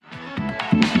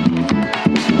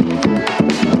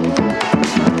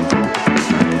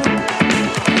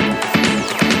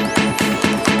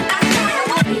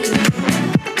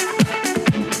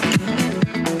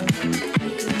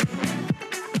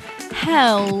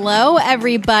Hello,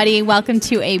 everybody. Welcome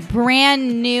to a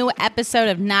brand new episode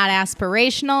of Not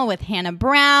Aspirational with Hannah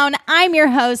Brown. I'm your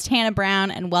host, Hannah Brown,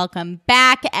 and welcome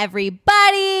back,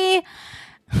 everybody.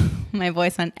 My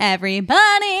voice on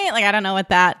everybody. Like, I don't know what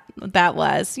that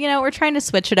was. You know, we're trying to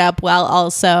switch it up while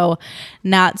also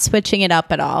not switching it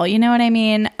up at all. You know what I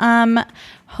mean?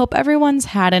 Hope everyone's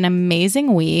had an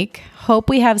amazing week. Hope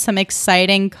we have some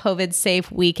exciting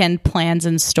COVID-safe weekend plans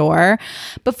in store.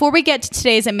 Before we get to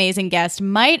today's amazing guest,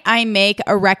 might I make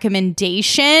a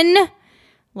recommendation?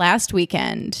 Last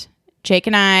weekend, Jake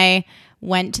and I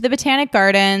went to the Botanic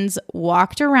Gardens,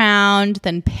 walked around,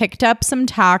 then picked up some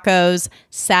tacos,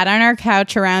 sat on our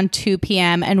couch around 2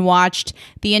 p.m. and watched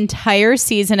the entire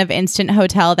season of Instant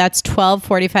Hotel. That's 12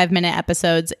 45-minute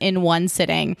episodes in one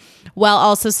sitting, while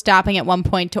also stopping at one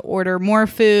point to order more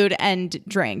food and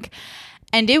drink.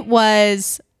 And it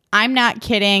was, I'm not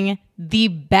kidding, the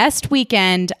best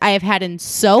weekend I have had in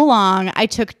so long. I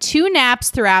took 2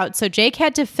 naps throughout, so Jake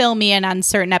had to fill me in on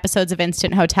certain episodes of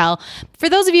Instant Hotel. For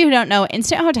those of you who don't know,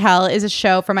 Instant Hotel is a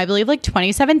show from, I believe, like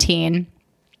 2017.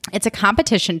 It's a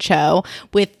competition show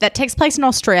that takes place in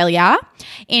Australia,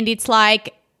 and it's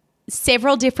like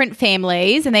several different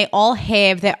families, and they all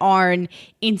have their own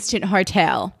Instant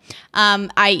Hotel,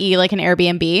 i.e. like an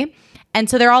Airbnb. And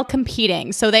so they're all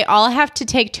competing. So they all have to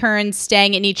take turns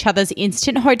staying in each other's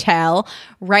Instant Hotel,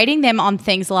 rating them on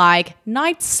things like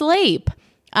night's sleep,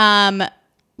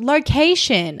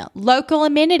 location, local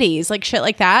amenities, like shit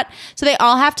like that. So they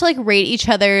all have to like rate each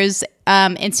other's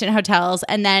Instant Hotels,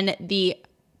 and then the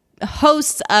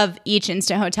hosts of each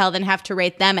Instant Hotel then have to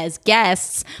rate them as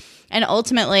guests. And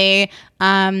ultimately,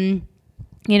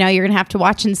 you know, you're going to have to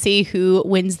watch and see who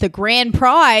wins the grand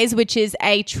prize, which is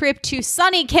a trip to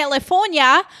sunny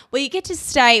California, where you get to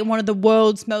stay in one of the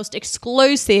world's most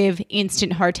exclusive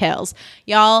Instant Hotels.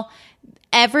 Y'all,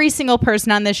 every single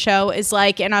person on this show is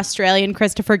like an Australian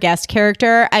Christopher Guest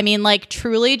character. I mean, like,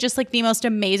 truly just like the most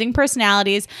amazing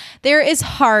personalities. There is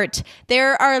heart.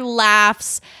 There are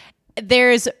laughs.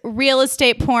 There's real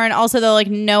estate porn also, though, like,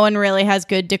 no one really has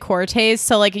good decor taste,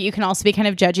 so like you can also be kind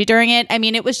of judgy during it. I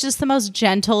mean, it was just the most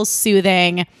gentle,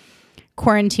 soothing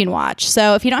quarantine watch.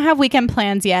 So if you don't have weekend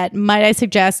plans yet, might I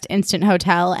suggest Instant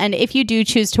Hotel? And if you do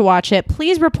choose to watch it,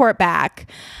 please report back.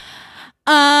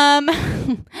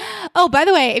 Oh, by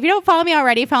the way, if you don't follow me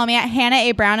already, follow me at Hannah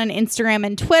A. Brown on Instagram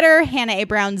and Twitter, Hannah A.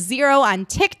 Brown 0 on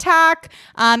TikTok.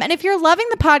 And if you're loving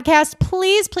the podcast,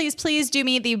 please do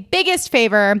me the biggest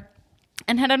favor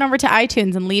and head on over to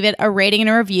iTunes and leave it a rating and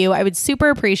a review. I would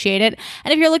super appreciate it.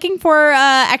 And if you're looking for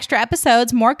extra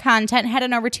episodes, more content, head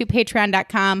on over to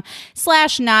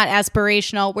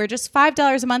patreon.com/notaspirational, where just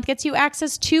 $5 a month gets you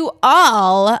access to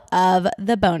all of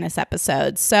the bonus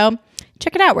episodes. So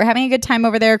check it out. We're having a good time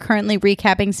over there, currently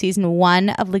recapping season 1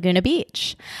 of Laguna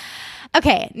Beach.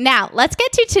 Okay, now let's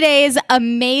get to today's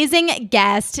amazing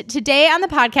guest. Today on the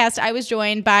podcast, I was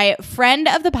joined by friend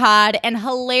of the pod and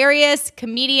hilarious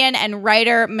comedian and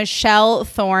writer, Michelle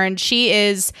Thorne. She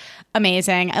is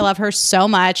amazing. I love her so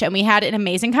much. And we had an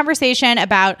amazing conversation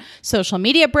about social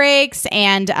media breaks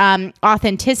and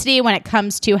authenticity when it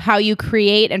comes to how you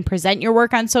create and present your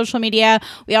work on social media.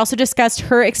 We also discussed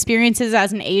her experiences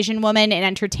as an Asian woman in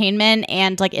entertainment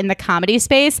and like in the comedy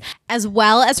space, as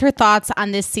well as her thoughts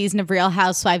on this season of Real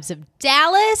Housewives of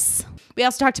Dallas. We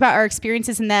also talked about our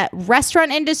experiences in the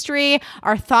restaurant industry,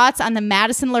 our thoughts on the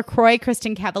Madison LaCroix,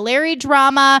 Kristen Cavallari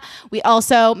drama. We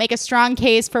also make a strong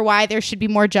case for why there should be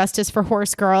more justice for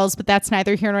horse girls, but that's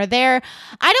neither here nor there.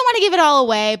 I don't want to give it all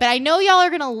away, but I know y'all are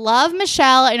going to love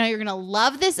Michelle. I know you're going to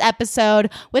love this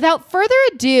episode. Without further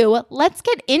ado, let's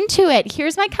get into it.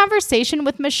 Here's my conversation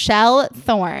with Michelle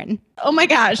Thorne. Oh my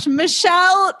gosh,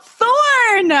 Michelle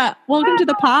Thorne! Welcome to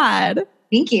the pod.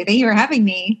 Thank you. Thank you for having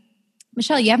me.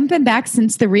 Michelle, you haven't been back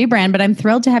since the rebrand, but I'm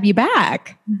thrilled to have you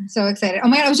back. I'm so excited. Oh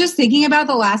my God. I was just thinking about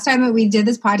the last time that we did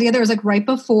this pod together. It was like right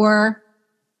before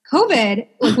COVID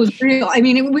was real. I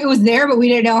mean, it was there, but we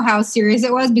didn't know how serious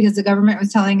it was because the government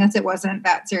was telling us it wasn't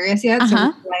that serious yet. So we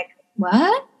were like,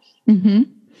 what? Mm-hmm.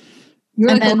 You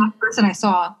were like the last person I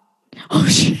saw. Oh,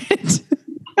 shit.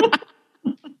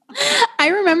 I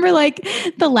remember like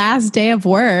the last day of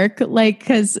work, like,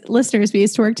 because listeners, we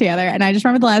used to work together. And I just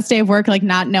remember the last day of work, like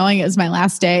not knowing it was my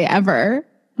last day ever.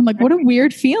 I'm like, what a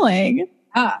weird feeling.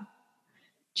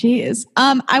 Jeez.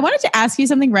 I wanted to ask you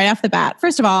something right off the bat.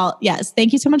 First of all, yes,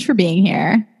 thank you so much for being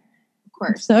here. Of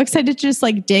course. I'm so excited to just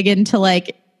like dig into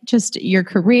like just your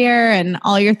career and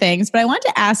all your things. But I wanted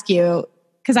to ask you,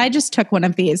 because I just took one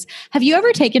of these. Have you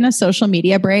ever taken a social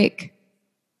media break?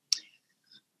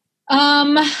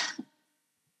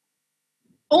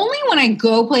 only when I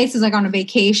go places like on a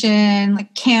vacation,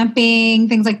 like camping,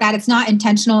 things like that. It's not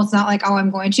intentional. It's not like, oh, I'm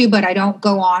going to, but I don't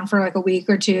go on for like a week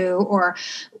or two. Or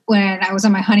when I was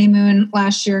on my honeymoon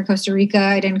last year in Costa Rica,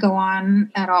 I didn't go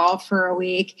on at all for a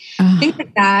week. Things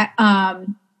like that.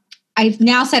 I've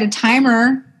now set a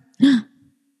timer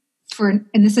for,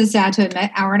 and this is sad to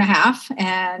admit, 1.5 hours.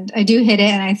 And I do hit it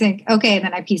and I think, okay, and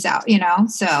then I peace out,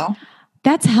 so.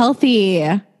 That's healthy.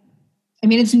 I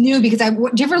mean, it's new because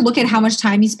do you ever look at how much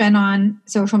time you spend on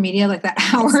social media, like that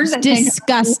hours? It's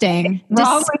disgusting.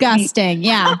 Disgusting.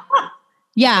 Yeah.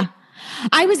 Yeah.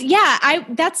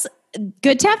 That's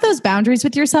good to have those boundaries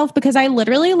with yourself, because I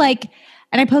literally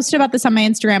and I posted about this on my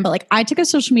Instagram, but I took a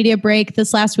social media break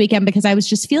this last weekend because I was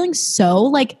just feeling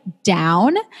so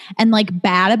down and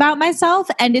bad about myself.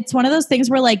 And it's one of those things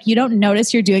where you don't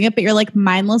notice you're doing it, but you're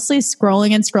mindlessly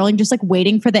scrolling and scrolling, just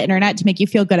waiting for the internet to make you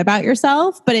feel good about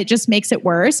yourself. But it just makes it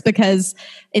worse because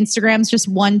Instagram's just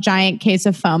one giant case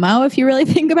of FOMO, if you really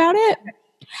think about it.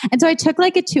 And so I took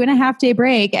a 2.5 day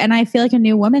break, and I feel like a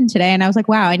new woman today. And I was like,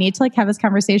 wow, I need to have this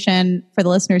conversation for the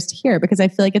listeners to hear, because I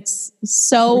feel like it's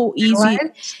so easy. What?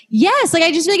 Yes. I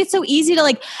just feel like it's so easy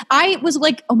to I was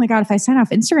oh my God, if I sign off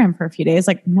Instagram for a few days,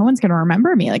 no one's going to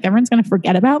remember me. Everyone's going to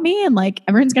forget about me, and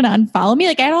everyone's going to unfollow me.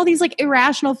 I had all these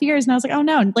irrational fears, and I was like, oh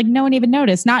no, no one even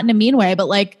noticed. Not in a mean way, but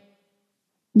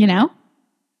maybe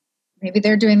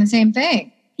they're doing the same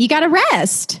thing. You got to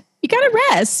rest.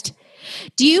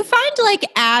 Do you find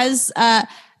as a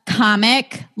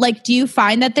comic, do you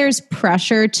find that there's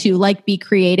pressure to be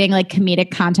creating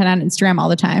comedic content on Instagram all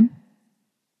the time?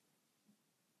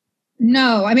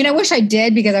 No, I mean, I wish I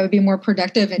did, because I would be more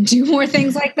productive and do more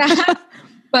things like that.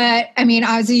 But I mean,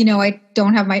 obviously, I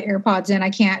don't have my AirPods in.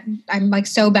 I'm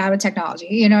so bad with technology,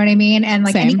 you know what I mean? And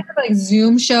any kind of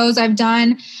Zoom shows I've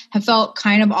done have felt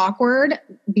kind of awkward,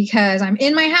 because I'm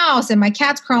in my house and my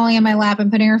cat's crawling in my lap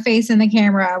and putting her face in the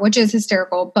camera, which is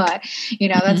hysterical. But,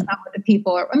 that's not what the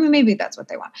people are. I mean, maybe that's what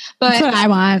they want. But that's what I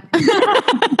want.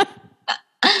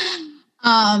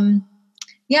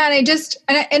 Yeah,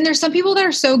 and there's some people that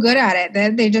are so good at it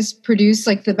that they just produce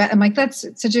the best. I'm that's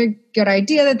such a good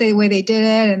idea, that the way they did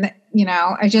it. And,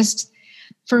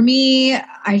 for me,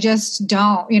 I just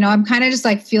don't, I'm kind of just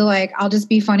feel I'll just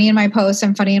be funny in my posts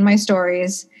and funny in my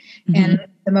stories in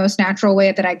the most natural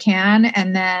way that I can.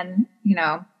 And then,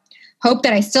 hope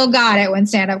that I still got it when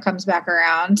stand-up comes back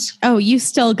around. Oh, you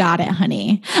still got it,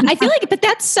 honey. I feel but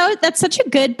that's such a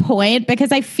good point,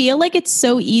 because I feel it's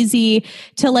so easy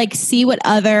to see what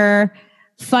other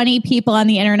funny people on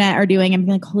the internet are doing and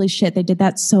be holy shit, they did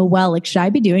that so well. Should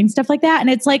I be doing stuff like that? And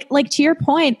it's like to your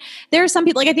point, there are some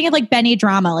people, I think of Benny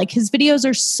Drama, his videos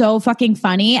are so fucking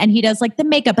funny, and he does the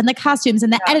makeup and the costumes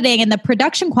and the editing, and the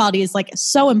production quality is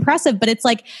so impressive. But it's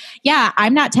yeah,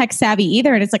 I'm not tech savvy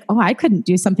either. And it's oh, I couldn't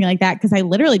do something like that, because I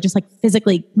literally just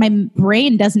physically, my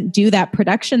brain doesn't do that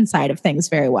production side of things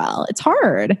very well. It's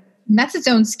hard. And that's its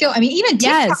own skill. I mean, even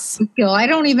TikTok skill, I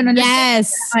don't even understand.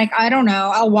 Yes. I don't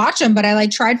know. I'll watch them, but I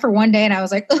tried for one day and I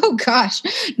was oh gosh,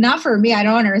 not for me. I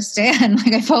don't understand.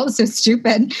 I felt so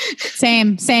stupid.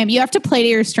 Same. You have to play to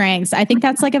your strengths. I think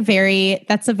that's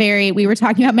we were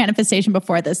talking about manifestation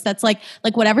before this. That's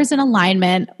whatever's in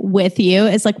alignment with you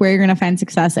is where you're going to find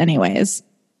success anyways.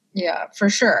 Yeah, for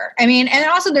sure. I mean, and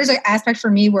also there's an aspect for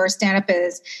me where stand-up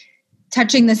is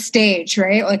touching the stage,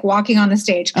 right? Walking on the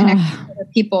stage, connecting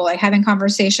with people, having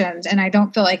conversations. And I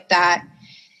don't feel that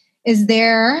is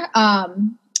there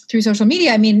through social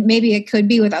media. I mean, maybe it could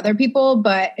be with other people,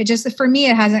 but it just, for me,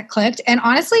 it hasn't clicked. And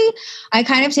honestly, I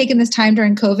kind of taken this time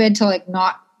during COVID to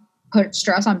not put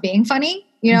stress on being funny.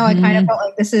 I kind of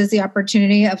felt this is the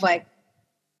opportunity of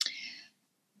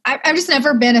I've just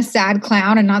never been a sad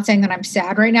clown, and not saying that I'm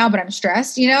sad right now, but I'm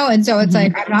stressed, and so it's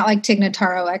I'm not like Tig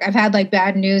Notaro. I've had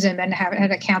bad news and then haven't had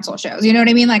to cancel shows. You know what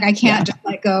I mean? I can't just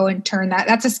go and turn that.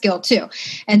 That's a skill too.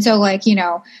 And so as you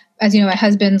know, my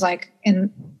husband's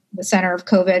in the center of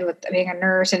COVID with being a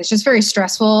nurse, and it's just very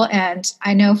stressful. And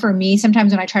I know for me,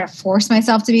 sometimes when I try to force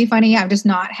myself to be funny, I'm just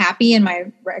not happy in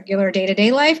my regular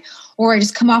day-to-day life, or I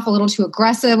just come off a little too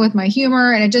aggressive with my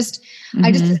humor. And I just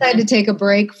decided to take a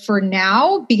break for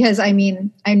now, because I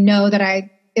know that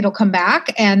it'll come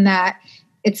back, and that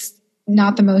it's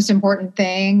not the most important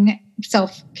thing.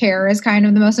 Self-care is kind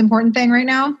of the most important thing right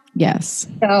now. Yes.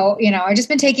 So, I've just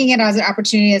been taking it as an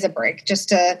opportunity, as a break, just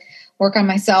to work on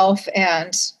myself.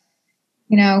 And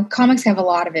comics have a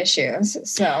lot of issues,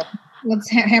 so let's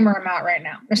hammer them out right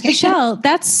now. Michelle,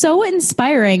 that's so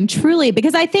inspiring, truly,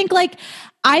 because I think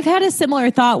I've had a similar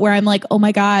thought where I'm oh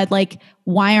my God,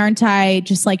 why aren't I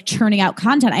just churning out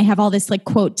content? I have all this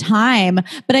quote time,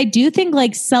 but I do think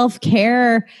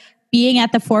self-care being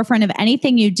at the forefront of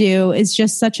anything you do is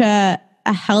just such a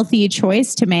healthy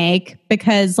choice to make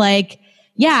because like,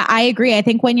 yeah, I agree. I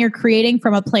think when you're creating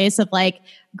from a place of like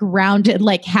grounded,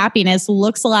 like happiness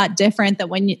looks a lot different than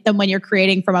when you're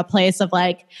creating from a place of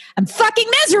like, I'm fucking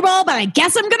miserable, but I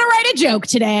guess I'm going to write a joke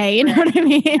today. You know what I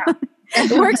mean? Yeah.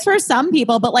 It works for some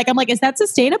people, but like, I'm like, is that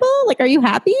sustainable? Like, are you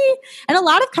happy? And a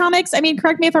lot of comics, I mean,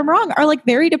 correct me if I'm wrong, are like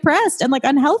very depressed and like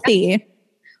unhealthy.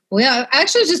 Well, yeah, I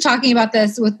actually was just talking about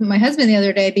this with my husband the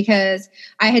other day because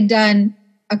I had done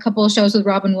a couple of shows with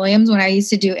Robin Williams when I used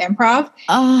to do improv,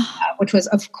 which was,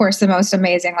 of course, the most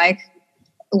amazing like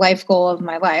life goal of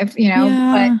my life, you know.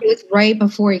 Yeah. But it was right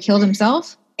before he killed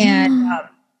himself, and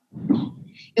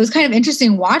it was kind of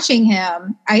interesting watching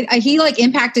him. He like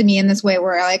impacted me in this way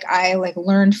where like I like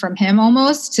learned from him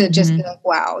almost to just be like,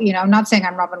 wow, you know. I'm not saying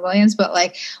I'm Robin Williams, but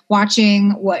like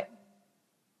watching what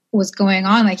was going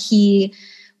on, like he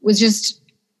was just.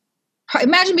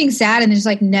 Imagine being sad and just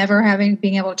like never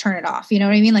being able to turn it off. You know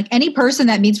what I mean? Like any person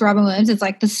that meets Robin Williams, it's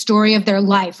like the story of their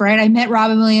life, right? I met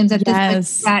Robin Williams at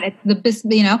this, that, it's the best,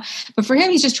 you know, but for him,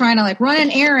 he's just trying to like run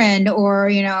an errand or,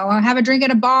 you know, have a drink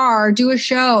at a bar or do a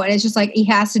show. And it's just like, he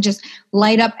has to just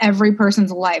light up every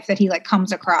person's life that he like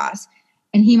comes across.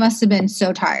 And he must've been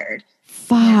so tired.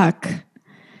 Fuck.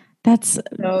 That's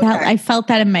that. I felt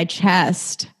that in my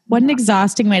chest. What an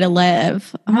exhausting way to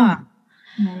live. I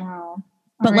know.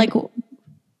 But like,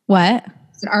 what?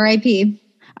 R.I.P.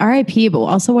 R.I.P. But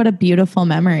also what a beautiful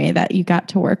memory that you got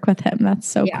to work with him. That's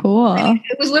so cool. I mean,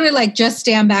 it was literally like, just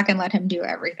stand back and let him do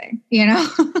everything, you know?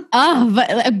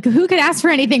 But who could ask for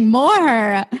anything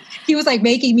more? He was like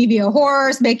making me be a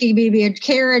horse, making me be a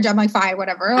carriage. I'm like, fine,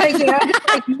 whatever. Like, you know,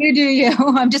 like you do you.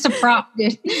 I'm just a prop,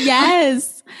 dude.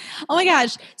 Yes. Oh my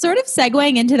gosh. Sort of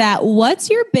segueing into that. What's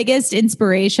your biggest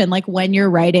inspiration? Like when you're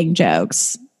writing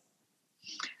jokes?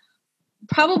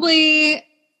 Probably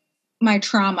my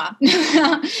trauma.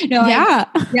 Yeah.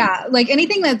 Like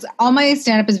anything that's all my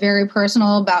stand-up is very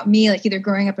personal about me, like either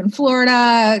growing up in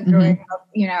Florida, growing up,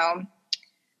 you know,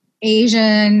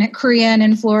 Asian, Korean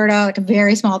in Florida, like a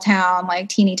very small town, like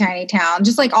teeny tiny town,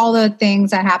 just like all the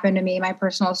things that happened to me, my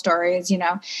personal stories, you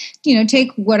know,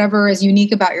 take whatever is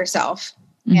unique about yourself.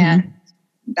 And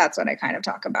that's what I kind of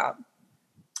talk about.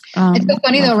 It's so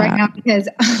funny though right now because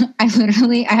I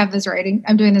have this writing,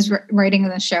 I'm doing this writing in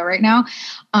this show right now,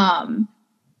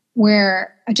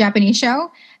 where a Japanese show.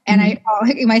 And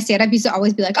my stand-up used to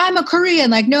always be like, I'm a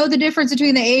Korean, like know the difference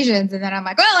between the Asians. And then I'm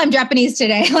like, well, I'm Japanese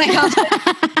today. Like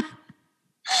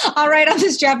I'll write on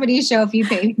this Japanese show if you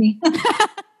pay me.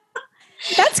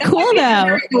 That's cool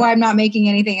though. I'm not making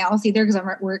anything else either because I'm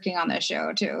working on this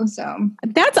show too. So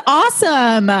that's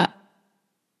awesome.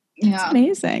 Yeah. That's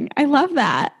amazing. I love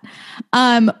that.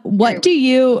 What do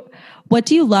you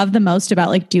love the most about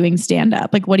like doing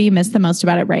stand-up? Like what do you miss the most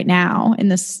about it right now in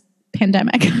this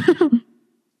pandemic?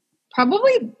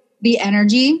 Probably the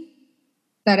energy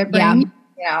that it brings.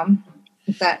 Yeah.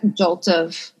 That jolt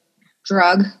of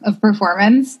drug of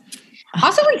performance.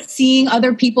 Also like seeing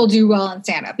other people do well in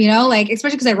stand-up, you know, like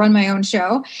especially because I run my own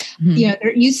show. You know,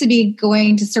 there used to be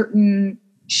going to certain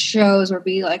shows would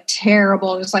be like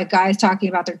terrible, just like guys talking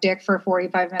about their dick for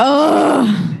 45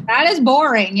 minutes. That is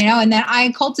boring, you know. And then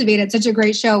I cultivated such a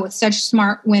great show with such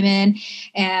smart women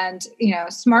and, you know,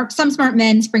 some smart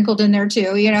men sprinkled in there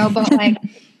too, you know, but like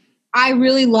I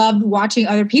really loved watching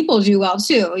other people do well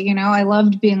too. You know, I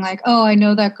loved being like, oh, I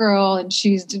know that girl and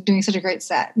she's doing such a great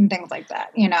set and things like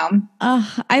that, you know?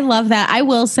 I love that. I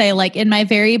will say like in my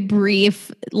very brief,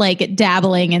 like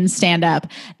dabbling in stand-up,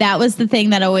 that was the thing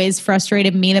that always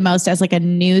frustrated me the most as like a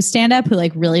new stand-up who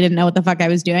like really didn't know what the fuck I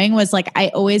was doing was like, I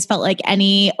always felt like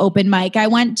any open mic I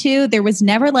went to, there was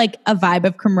never like a vibe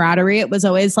of camaraderie. It was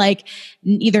always like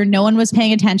either no one was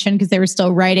paying attention because they were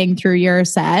still writing through your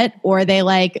set or they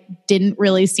like didn't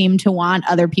really seem to want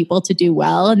other people to do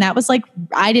well. And that was like,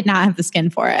 I did not have the skin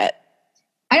for it.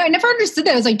 I never understood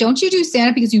that. I was like, don't you do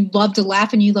stand-up because you love to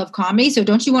laugh and you love comedy? So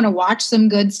don't you want to watch some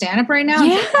good stand-up right now?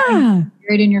 Yeah.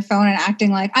 Right in your phone and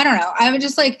acting like, I don't know. I would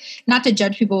just like, not to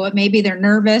judge people, but maybe they're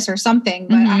nervous or something.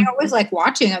 But I always like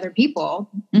watching other people.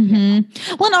 Well,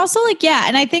 and also like, yeah.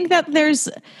 And I think that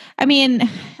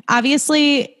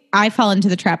obviously I fall into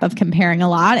the trap of comparing a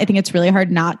lot. I think it's really hard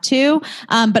not to.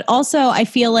 But also I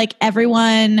feel like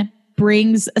everyone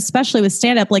brings, especially with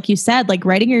stand-up, like you said, like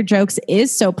writing your jokes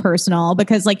is so personal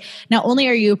because like not only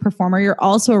are you a performer, you're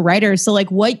also a writer. So like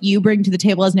what you bring to the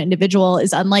table as an individual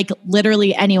is unlike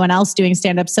literally anyone else doing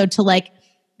stand-up. So to like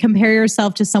compare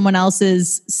yourself to someone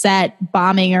else's set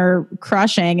bombing or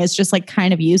crushing is just like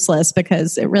kind of useless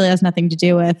because it really has nothing to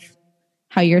do with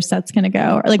how your set's going to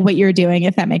go or like what you're doing,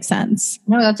 if that makes sense.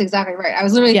 No, that's exactly right. I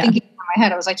was literally thinking my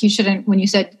head. I was like, you shouldn't, when you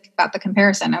said about the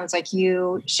comparison, I was like,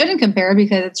 you shouldn't compare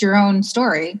because it's your own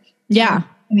story. Yeah.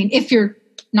 I mean, if you're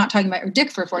not talking about your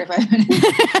dick for 45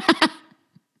 minutes.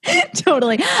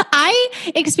 Totally.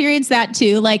 I experienced that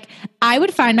too. Like I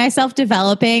would find myself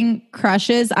developing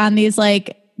crushes on these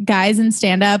like guys in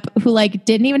stand up who like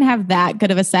didn't even have that good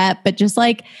of a set, but just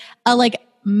like a like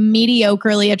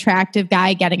mediocrely attractive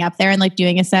guy getting up there and like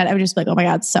doing a set. I would just be like, oh my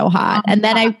God, so hot. And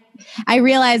then I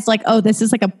realized like, oh, this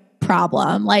is like a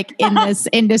problem like in this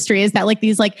industry is that like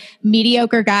these like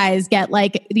mediocre guys get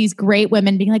like these great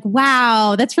women being like,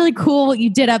 wow, that's really cool what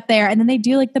you did up there. And then they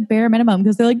do like the bare minimum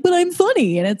because they're like, but I'm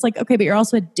funny. And it's like, okay, but you're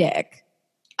also a dick.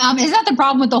 Is that the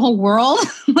problem with the whole world?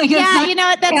 Like, yeah, you know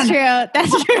what? That's true.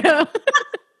 That's true.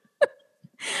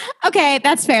 Okay,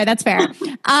 that's fair. That's fair.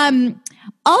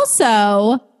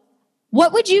 Also,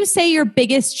 what would you say your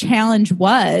biggest challenge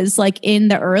was like in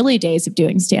the early days of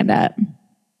doing stand-up?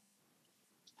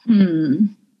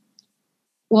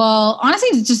 Well, honestly,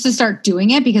 it's just to start doing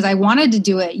it because I wanted to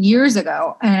do it years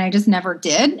ago and I just never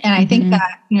did. And I think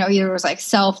that, you know, either it was like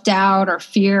self-doubt or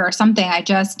fear or something. I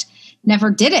just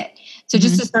never did it. So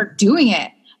just to start doing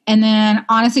it. And then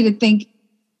honestly, to think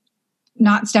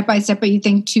not step by step, but you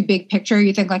think too big picture.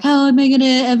 You think like, how am I going to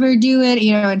ever do it?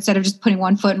 You know, instead of just putting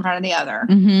one foot in front of the other.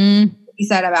 You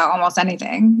said about almost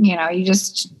anything, you know, you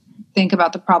just think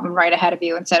about the problem right ahead of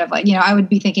you instead of like, you know, I would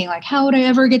be thinking like, how would I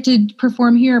ever get to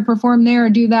perform here, perform there, or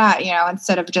do that, you know,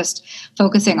 instead of just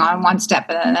focusing on one step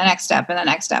and then the next step and the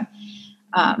next step.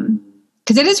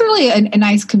 Because it is really a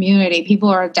nice community. People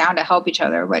are down to help each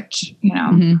other, which, you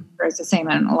know, is the same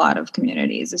in a lot of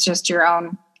communities. It's just your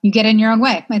own, you get in your own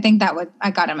way. I think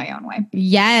I got in my own way.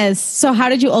 Yes. So how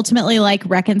did you ultimately like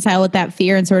reconcile with that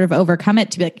fear and sort of overcome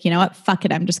it to be like, you know what, fuck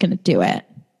it, I'm just going to do it?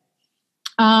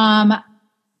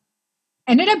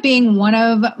 Ended up being one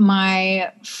of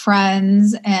my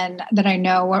friends and that I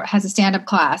know has a stand-up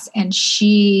class. And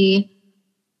she,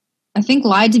 I think,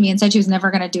 lied to me and said she was never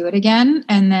going to do it again.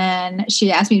 And then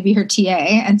she asked me to be her TA.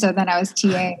 And so then I was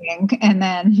TAing. And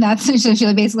then so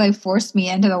she basically forced me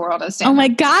into the world of stand-up. Oh my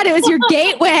God, it was your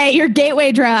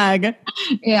gateway drug.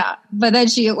 Yeah. But then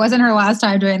it wasn't her last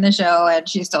time doing the show and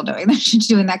she's still doing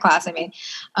that class. I mean,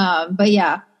 but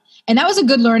yeah. And that was a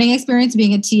good learning experience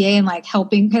being a TA and like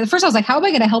helping. Because at first I was like, how am I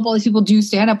going to help all these people do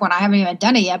stand-up when I haven't even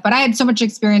done it yet? But I had so much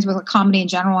experience with like, comedy in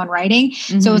general and writing.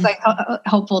 So it was like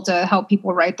helpful to help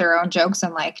people write their own jokes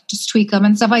and like just tweak them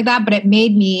and stuff like that. But it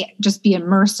made me just be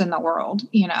immersed in the world,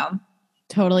 you know?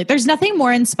 Totally. There's nothing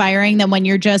more inspiring than when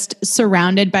you're just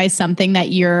surrounded by something that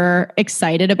you're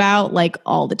excited about like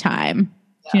all the time.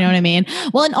 You know what I mean?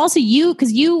 Well, and also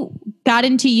because you got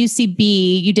into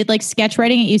UCB, you did like sketch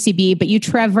writing at UCB, but you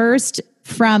traversed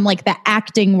from like the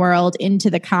acting world into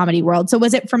the comedy world. So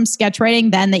was it from sketch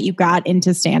writing then that you got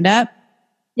into stand-up?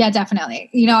 Yeah, definitely.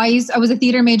 You know, I was a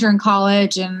theater major in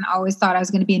college and always thought I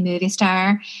was going to be a movie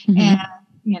star. And,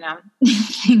 you know,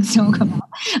 things don't come out.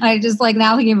 I just like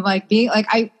now thinking of like being like,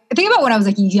 I think about when I was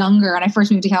like younger and I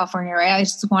first moved to California, right? I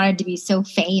just wanted to be so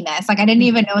famous. Like I didn't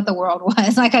even know what the world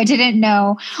was. Like I didn't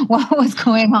know what was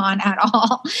going on at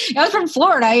all. I was from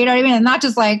Florida, you know what I mean? And not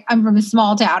just like I'm from a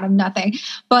small town of nothing,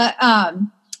 but I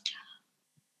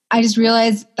just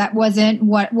realized that wasn't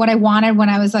what I wanted when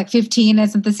I was like 15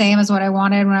 isn't the same as what I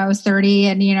wanted when I was 30.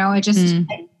 And, you know, it just,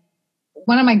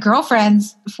 one of my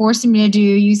girlfriends forced me to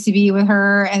do UCB with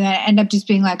her and then end up just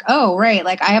being like, oh, right.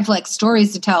 Like I have like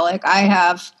stories to tell. Like I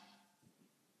have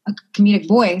a comedic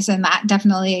voice and that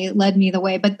definitely led me the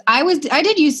way. But I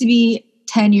did UCB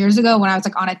 10 years ago when I was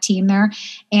like on a team there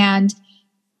and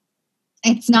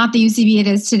it's not the UCB it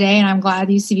is today. And I'm glad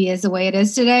the UCB is the way it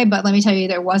is today. But let me tell you,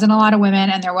 there wasn't a lot of women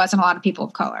and there wasn't a lot of people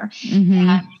of color.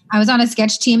 And I was on a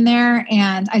sketch team there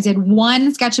and I did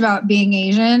one sketch about being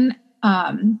Asian,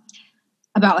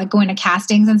 about like going to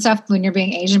castings and stuff when you're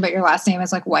being Asian, but your last name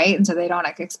is like white. And so they don't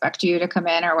like expect you to come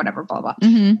in or whatever, blah, blah. But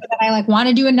then I like want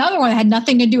to do another one that had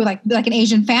nothing to do with like an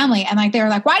Asian family. And like, they were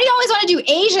like, why do you always want to do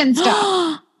Asian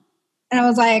stuff? And I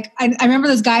was like, I remember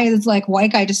this guy, this like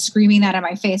white guy just screaming that in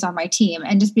my face on my team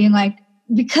and just being like,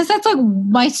 because that's like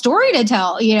my story to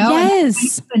tell, you know?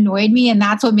 Yes. And it annoyed me. And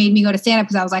that's what made me go to stand up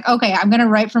because I was like, okay, I'm going to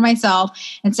write for myself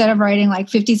instead of writing like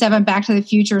 57 Back to the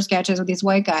Future sketches with these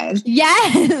white guys.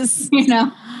 Yes. You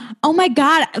know? Oh my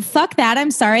God. Fuck that.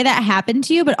 I'm sorry that happened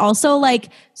to you, but also like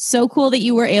so cool that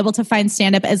you were able to find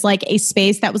stand up as like a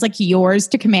space that was like yours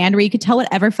to command where you could tell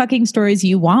whatever fucking stories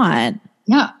you want.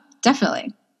 Yeah,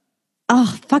 definitely.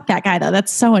 Oh, fuck that guy though.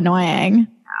 That's so annoying.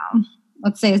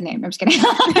 Let's say his name. I'm just kidding.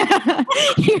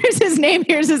 Here's his name.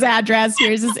 Here's his address.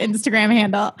 Here's his Instagram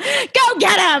handle. Go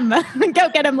get him. Go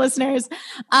get him, listeners.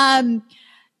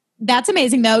 That's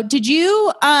amazing though. Did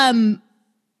you, I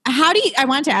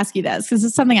wanted to ask you this because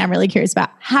it's something I'm really curious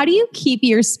about. How do you keep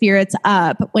your spirits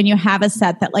up when you have a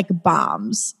set that like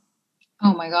bombs?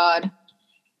 Oh my God.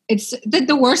 It's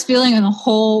the worst feeling in the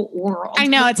whole world. I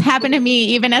know, it's happened to me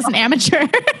even as an amateur,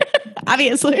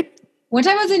 obviously. One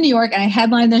time I was in New York and I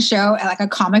headlined the show at like a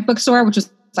comic book store, which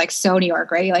was like so New York,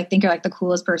 right? You like think you're like the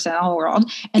coolest person in the whole world.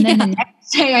 And then the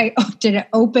next day I did an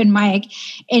open mic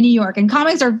in New York, and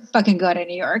comics are fucking good in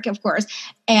New York, of course.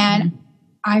 And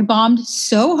I bombed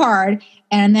so hard.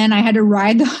 And then I had to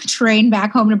ride the train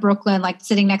back home to Brooklyn, like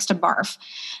sitting next to Barf.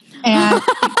 And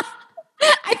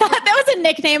I thought that was a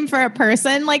nickname for a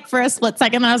person, like for a split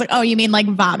second. And I was like, oh, you mean like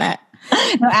vomit?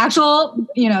 No, actual,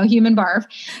 human barf.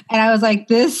 And I was like,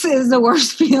 this is the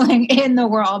worst feeling in the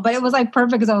world. But it was like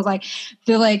perfect because I was like,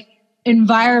 the like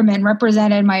environment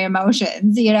represented my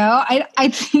emotions. I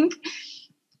think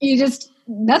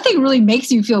nothing really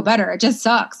makes you feel better. It just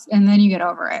sucks. And then you get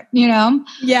over it,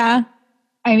 Yeah.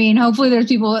 I mean, hopefully there's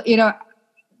people,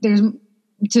 there's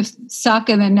to suck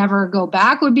and then never go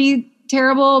back would be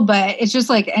terrible, but it's just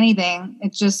like anything.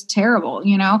 It's just terrible,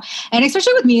 and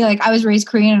especially with me, like I was raised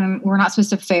Korean and we're not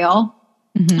supposed to fail.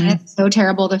 Mm-hmm. And it's so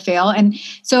terrible to fail. And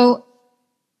so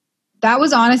that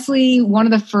was honestly one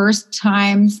of the first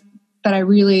times that I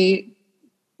really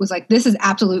was like, this is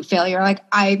absolute failure. Like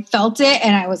I felt it.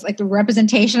 And I was like, the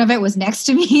representation of it was next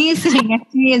to me, sitting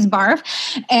next to me as Barf.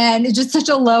 And it's just such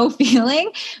a low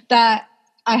feeling that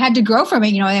I had to grow from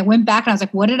it, and I went back and I was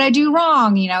like, what did I do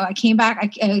wrong? I came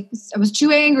back, I was too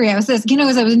angry. I was this,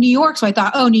 because I was in New York. So I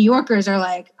thought, oh, New Yorkers are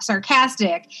like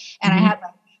sarcastic. And I had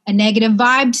like a negative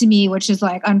vibe to me, which is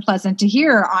like unpleasant to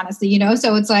hear, honestly,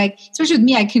 so it's like, especially with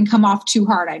me, I can come off too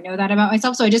hard. I know that about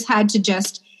myself. So I just had to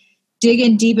just dig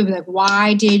in deep and be like,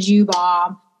 why did you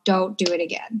bomb? Don't do it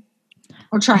again.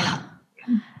 Or try not.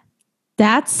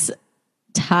 That's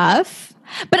tough.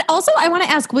 But also I want to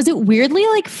ask, was it weirdly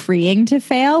like freeing to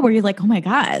fail where you're like, oh my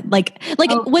God,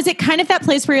 was it kind of that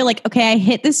place where you're like, okay, I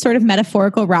hit this sort of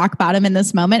metaphorical rock bottom in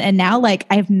this moment and now like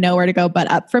I have nowhere to go but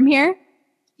up from here?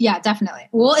 Yeah, definitely.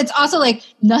 Well, it's also like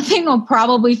nothing will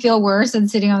probably feel worse than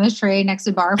sitting on this train next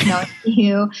to Barf knowing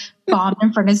you bombed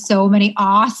in front of so many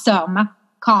awesome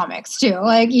comics too,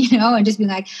 like, and just being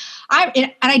like,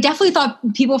 I definitely thought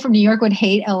people from New York would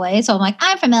hate LA. So I'm like,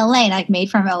 I'm from LA and like made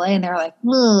from LA. And they're like,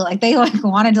 like they like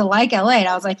wanted to like LA. And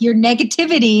I was like, your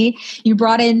negativity you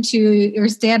brought into your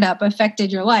stand-up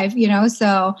affected your life,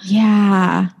 So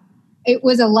yeah, it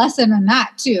was a lesson in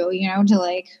that too, to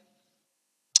like,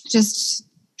 just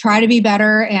try to be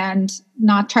better and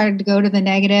not try to go to the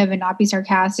negative and not be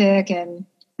sarcastic and,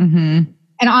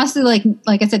 And honestly,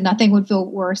 like I said, nothing would feel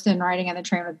worse than riding on the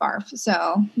train with Barf.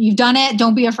 So you've done it.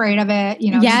 Don't be afraid of it.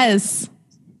 Yes.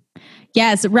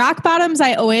 Rock bottoms,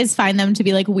 I always find them to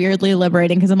be like weirdly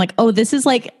liberating because I'm like, oh, this is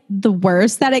like the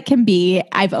worst that it can be.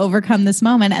 I've overcome this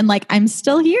moment and like, I'm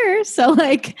still here. So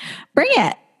like, bring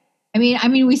it. I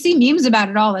mean, we see memes about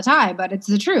it all the time, but it's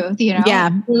the truth,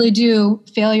 Yeah. You really do.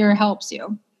 Failure helps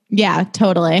you. Yeah,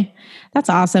 totally. That's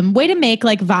awesome. Way to make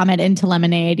like vomit into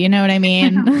lemonade. You know what I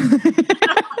mean?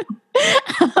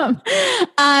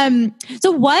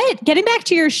 So getting back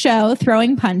to your show,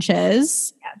 Throwing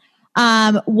Punches,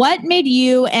 what made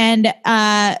you and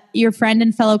your friend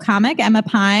and fellow comic, Emma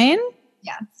Pine,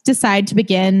 decide to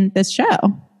begin this show?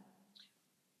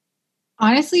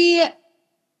 Honestly,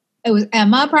 it was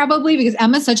Emma probably because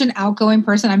Emma's such an outgoing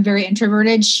person. I'm very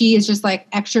introverted. She is just like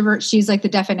extrovert. She's like the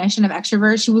definition of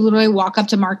extrovert. She would literally walk up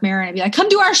to Mark Maron and be like, come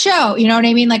do our show. You know what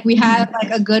I mean? Like we had like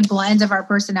a good blend of our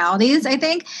personalities, I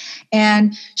think.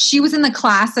 And she was in the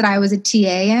class that I was a TA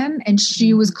in. And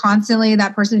she was constantly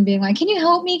that person being like, can you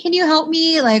help me? Can you help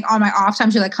me? Like on my off time,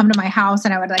 she'd like come to my house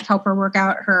and I would like help her work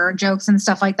out her jokes and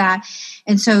stuff like that.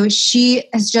 And so she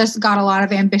has just got a lot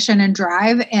of ambition and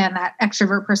drive and that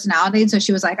extrovert personality. And so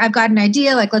she was like, I've got an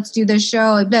idea, like, let's do this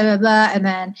show, like, blah, blah, blah. And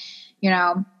then,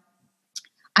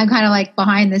 I'm kind of like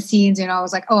behind the scenes, I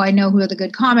was like, oh, I know who the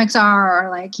good comics are or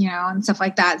like, and stuff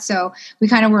like that. So we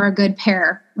kind of were a good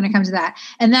pair when it comes to that.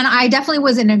 And then I definitely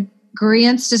was in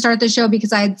agreement to start the show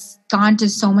because I'd gone to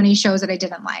so many shows that I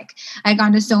didn't like. I'd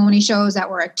gone to so many shows that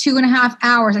were 2.5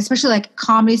 hours, especially like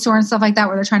Comedy Store and stuff like that,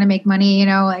 where they're trying to make money,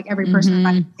 like every person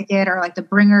buys a ticket, or like the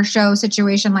Bringer show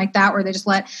situation like that, where they just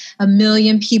let 1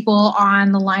 million people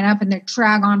on the lineup and they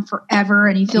drag on forever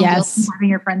and you feel guilty having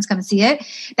your friends come see it.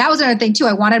 That was another thing too.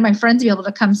 I wanted my friends to be able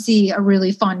to come see a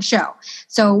really fun show.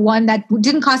 So one that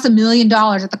didn't cost $1 million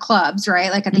at the clubs,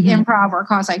 right? Like at the Improv, where it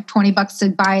costs like $20 to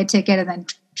buy a ticket and then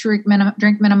drink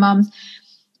minimums.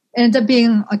 It ends up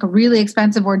being like a really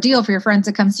expensive ordeal for your friends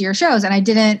to come see your shows. And I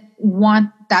didn't want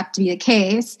that to be the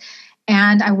case.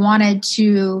 And I wanted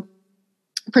to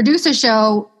produce a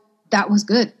show that was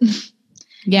good.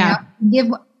 Yeah. You know,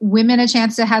 give women a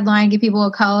chance to headline, give people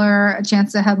of color a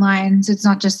chance to headline. So it's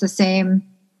not just the same,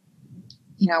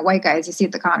 white guys you see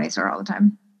at the Comedy Store all the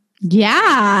time.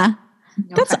 Yeah.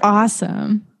 That's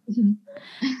awesome.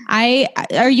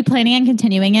 Are you planning on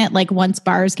continuing it like once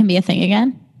bars can be a thing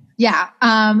again? Yeah.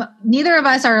 Neither of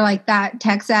us are like that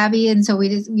tech savvy. And so we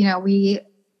just, we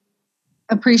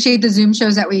appreciate the Zoom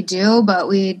shows that we do, but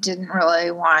we didn't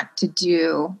really want to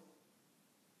do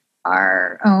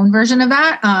our own version of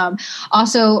that.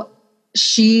 Also,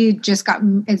 she just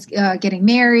is getting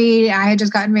married. I had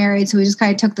just gotten married. So we just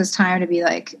kind of took this time to be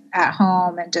like at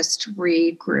home and just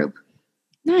regroup.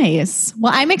 Nice.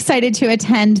 Well, I'm excited to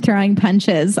attend Throwing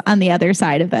Punches on the other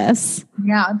side of this.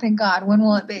 Yeah, thank God. When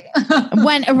will it be?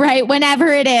 Whenever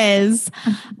it is.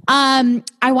 I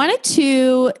wanted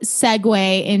to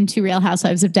segue into Real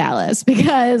Housewives of Dallas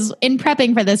because in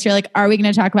prepping for this, you're like, are we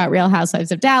going to talk about Real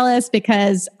Housewives of Dallas?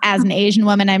 Because as an Asian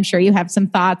woman, I'm sure you have some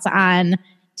thoughts on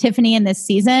Tiffany in this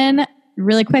season.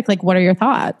 Really quick, like, what are your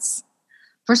thoughts?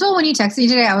 First of all, when you texted me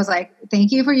today, I was like,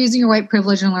 thank you for using your white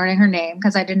privilege and learning her name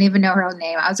because I didn't even know her own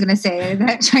name. I was going to say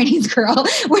that Chinese girl,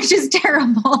 which is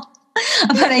terrible.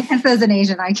 But I guess as an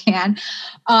Asian, I can.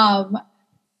 I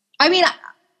mean,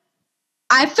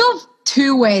 I feel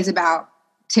two ways about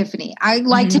Tiffany. I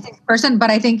like Tiffany's person,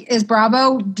 but I think does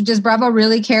Bravo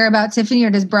really care about Tiffany, or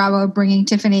does Bravo bringing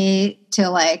Tiffany to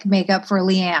like make up for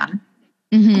Leanne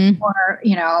or,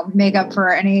 make up for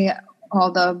all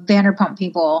the Vanderpump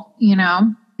people,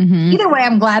 Either way,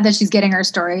 I'm glad that she's getting her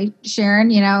story.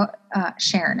 Sharon,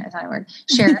 Sharon is not a word.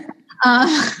 Sharon.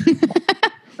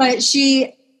 But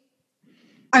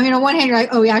on one hand, you're like,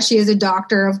 oh yeah, she is a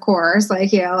doctor, of course. Like,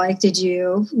 did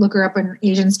you look her up on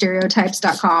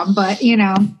AsianStereotypes.com? But,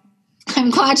 I'm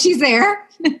glad she's there.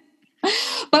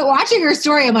 But watching her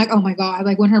story, I'm like, oh my God,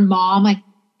 like when her mom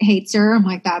hates her, I'm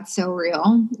like, that's so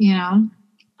real,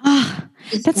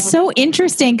 That's so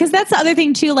interesting because that's the other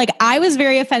thing too. Like I was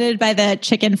very offended by the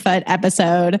chicken foot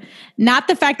episode. Not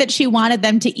the fact that she wanted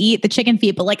them to eat the chicken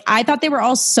feet, but like I thought they were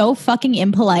all so fucking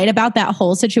impolite about that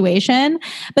whole situation.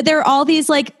 But there are all these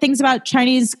like things about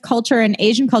Chinese culture and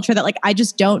Asian culture that like I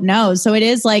just don't know. So it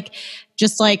is like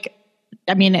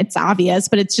it's obvious,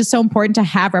 but it's just so important to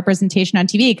have representation on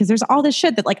TV because there's all this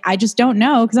shit that like I just don't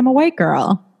know because I'm a white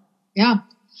girl. Yeah.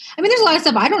 I mean, there's a lot of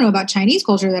stuff I don't know about Chinese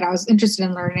culture that I was interested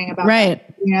in learning about. Right.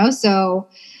 So,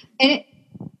 the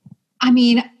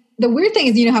weird thing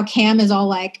is, how Cam is all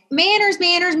like, manners,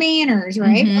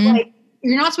 right? But like,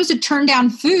 you're not supposed to turn down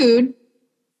food.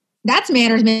 That's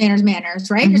manners,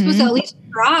 right? You're supposed to at least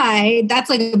try. That's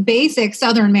like a basic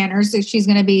Southern manners. So she's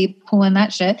going to be pulling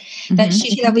that shit, that she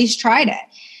should at least tried it.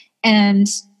 And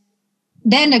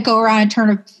then to go around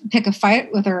and pick a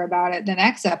fight with her about it the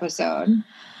next episode.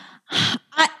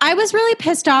 I was really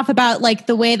pissed off about like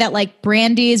the way that like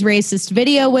Brandy's racist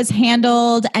video was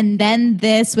handled. And then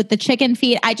this with the chicken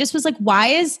feet. I just was like, why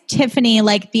is Tiffany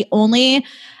like the only,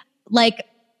 like,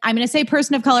 I'm going to say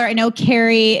person of color. I know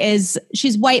Carrie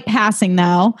she's white passing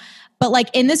though, but like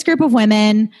in this group of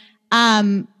women,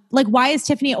 like why is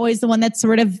Tiffany always the one that's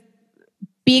sort of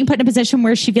being put in a position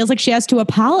where she feels like she has to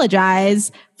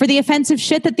apologize for the offensive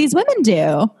shit that these women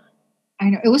do? I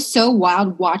know. It was so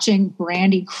wild watching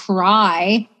Brandy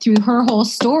cry through her whole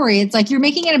story. It's like, you're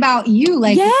making it about you.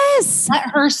 Like, yes, let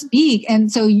her speak.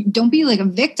 And so you don't be like a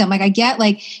victim. Like, I get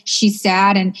like she's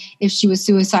sad. And if she was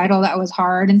suicidal, that was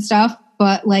hard and stuff.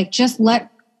 But like, just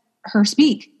let her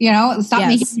speak, stop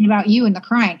making it about you and the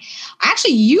crying.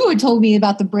 Actually, you had told me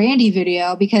about the Brandy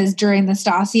video because during the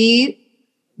Stassi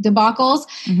debacles,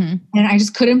 and I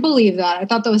just couldn't believe that. I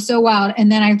thought that was so wild.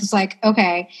 And then I was like,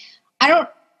 okay,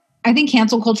 I think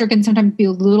cancel culture can sometimes be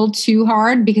a little too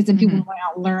hard because then people want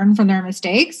to learn from their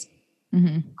mistakes.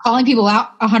 Calling people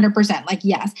out 100%, like,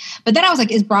 yes. But then I was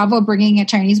like, is Bravo bringing a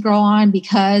Chinese girl on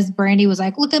because Brandy was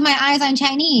like, look at my eyes on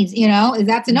Chinese,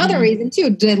 that's another reason too.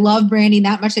 Do they love Brandy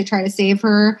that much? They try to save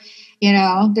her,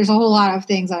 there's a whole lot of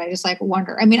things that I just like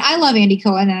wonder. I mean, I love Andy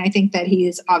Cohen and I think that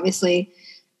he's obviously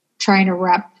trying to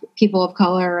rep people of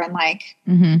color and like,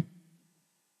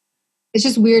 it's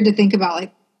just weird to think about.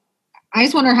 Like, I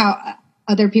just wonder how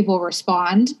other people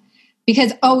respond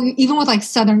because, even with like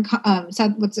Southern Charm,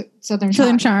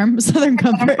 Southern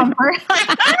Comfort.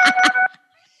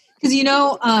 Because,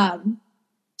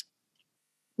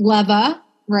 Leva,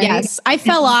 right? Yes. I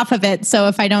fell off of it. So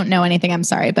if I don't know anything, I'm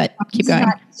sorry, but keep going.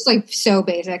 It's like so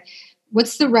basic.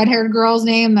 What's the red-haired girl's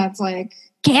name? That's like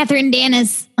Catherine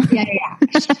Dennis. Yeah.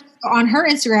 On her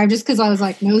Instagram, just because I was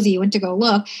like nosy, went to go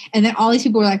look, and then all these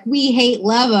people were like, "We hate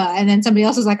Leva," and then somebody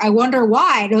else was like, "I wonder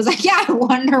why." And it was like, "Yeah, I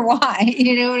wonder why."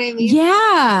 You know what I mean?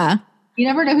 Yeah. You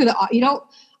never know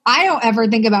I don't ever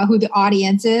think about who the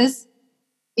audience is.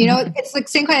 You know, it's like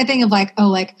same kind of thing of like, oh,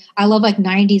 like I love like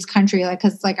 90s country, like,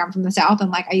 cause like I'm from the South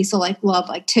and like I used to like love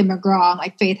like Tim McGraw and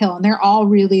like Faith Hill, and they're all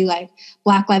really like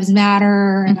Black Lives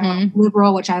Matter and they're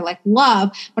liberal, which I like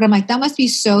love. But I'm like, that must be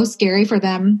so scary for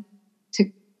them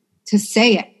to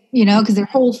say it, you know, because their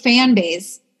whole fan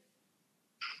base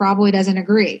probably doesn't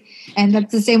agree. And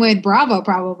that's the same way with Bravo,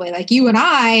 probably. Like you and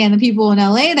I and the people in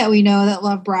LA that we know that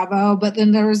love Bravo, but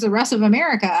then there's the rest of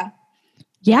America.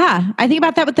 Yeah. I think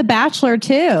about that with The Bachelor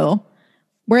too,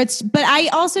 but I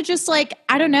also just like,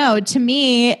 I don't know, to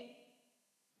me,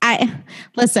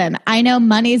 I know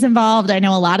money's involved. I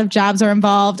know a lot of jobs are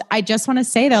involved. I just want to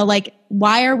say though, like,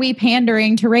 why are we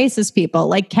pandering to racist people?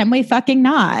 Like, can we fucking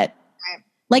not? Right.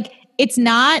 Like, it's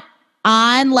not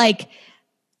on like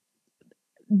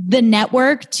the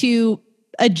network to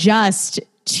adjust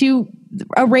to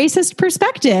a racist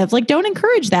perspective. Like, don't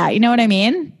encourage that. You know what I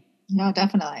mean? No,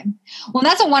 definitely. Well,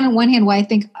 that's on one hand why I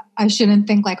think I shouldn't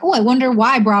think like, oh, I wonder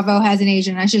why Bravo has an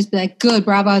Asian. I should just be like, good,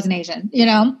 Bravo has an Asian, you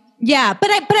know? Yeah. But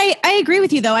I agree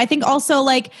with you though. I think also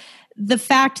like the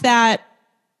fact that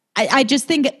I just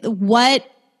think what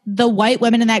the white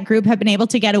women in that group have been able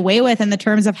to get away with in the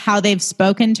terms of how they've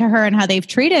spoken to her and how they've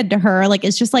treated to her, like,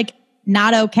 it's just like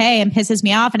not okay and pisses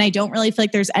me off. And I don't really feel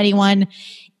like there's anyone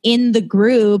in the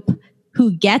group who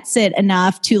gets it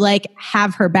enough to like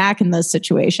have her back in those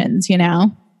situations, you know?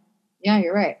 Yeah,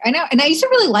 you're right. I know. And I used to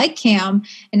really like Cam,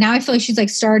 and now I feel like she's like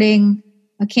starting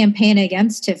a campaign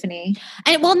against Tiffany.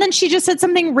 And then she just said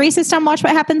something racist on Watch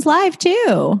What Happens Live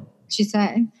too. She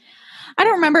said, I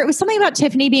don't remember. It was something about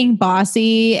Tiffany being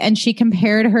bossy, and she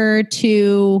compared her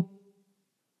to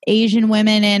Asian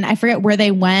women, and I forget where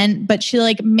they went, but she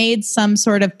like made some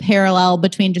sort of parallel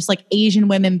between just like Asian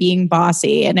women being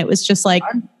bossy. And it was just like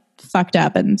fucked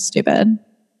up and stupid.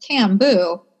 Cam,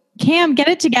 boo. Cam, get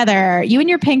it together. You and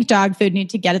your pink dog food need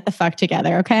to get it the fuck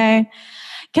together, okay?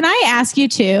 Can I ask you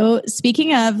too,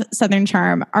 speaking of Southern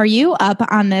Charm, are you up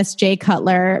on this Jay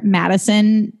Cutler,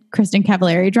 Madison, Kristen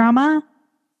Cavallari drama?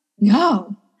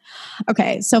 No.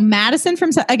 Okay, so Madison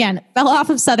again, fell off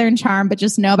of Southern Charm, but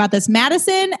just know about this.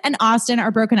 Madison and Austin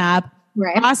are broken up.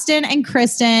 Right. Austin and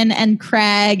Kristen and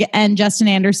Craig and Justin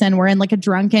Anderson were in like a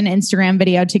drunken Instagram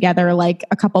video together like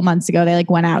a couple months ago. They like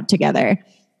went out together.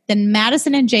 Then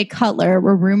Madison and Jay Cutler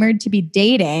were rumored to be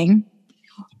dating.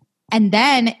 And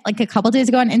then like a couple days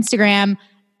ago on Instagram,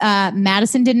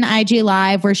 Madison did an IG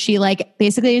live where she like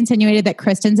basically insinuated that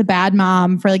Kristen's a bad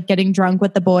mom for like getting drunk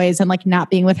with the boys and like not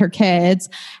being with her kids.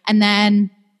 And then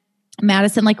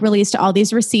Madison like released all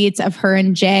these receipts of her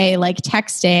and Jay like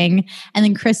texting. And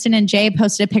then Kristen and Jay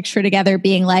posted a picture together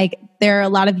being like, there are a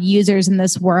lot of users in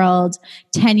this world,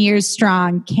 10 years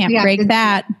strong, can't break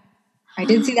that. I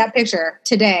did see that picture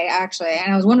today actually.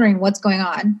 And I was wondering what's going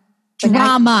on.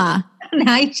 Drama.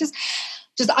 Now you just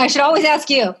I should always ask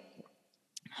you.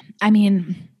 I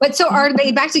mean, but so are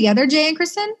they back together, Jay and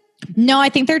Kristen? No, I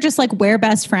think they're just like we're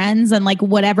best friends, and like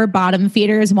whatever bottom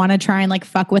feeders want to try and like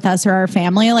fuck with us or our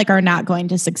family, like are not going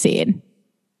to succeed.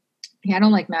 Yeah, I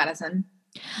don't like Madison.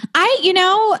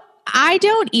 I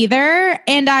don't either.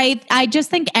 And I just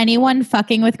think anyone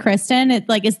fucking with Kristen, it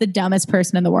like is the dumbest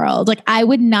person in the world. Like I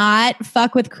would not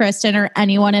fuck with Kristen or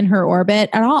anyone in her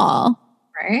orbit at all.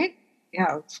 Right?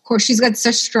 Yeah, of course she's got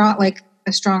such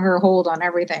a stronger hold on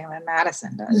everything than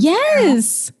Madison does.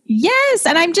 Yes. Yes.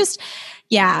 And I'm just,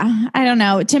 I don't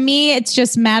know. To me, it's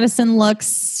just Madison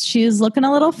she's looking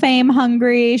a little fame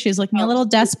hungry. She's looking a little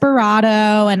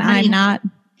desperado, and I'm not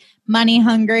money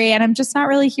hungry, and I'm just not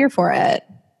really here for it.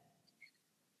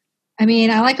 I mean,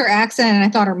 I like her accent, and I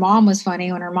thought her mom was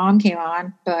funny when her mom came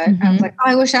on, but I was like, oh,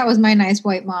 I wish that was my nice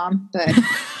white mom, but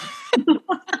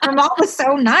her mom was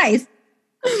so nice.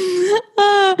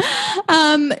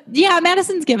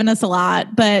 Madison's given us a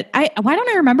lot, but why don't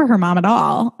I remember her mom at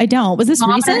all? I don't. Was this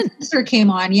recent? Her sister came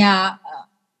on,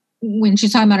 when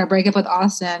she's talking about her breakup with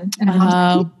Austin, and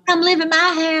I'm living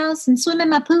my house and swim in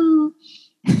my pool.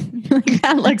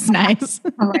 That looks nice.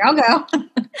 I'm like, I'll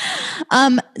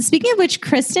go. Speaking of which,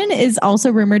 Kristen is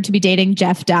also rumored to be dating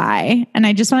Jeff Dye, and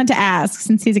I just wanted to ask,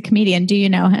 since he's a comedian, do you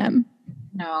know him?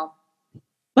 No,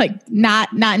 like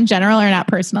not in general or not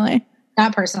personally.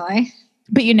 Not personally.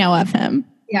 But you know of him.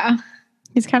 Yeah.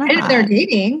 He's kind of hot. If they're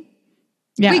dating.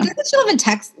 Yeah. Wait, doesn't she live in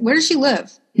Texas? Where does she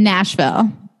live? Nashville.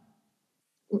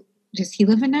 Does he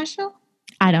live in Nashville?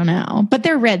 I don't know. But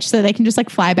they're rich, so they can just like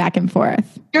fly back and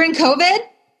forth. During COVID?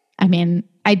 I mean,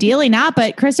 ideally not,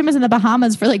 but Kristen was in the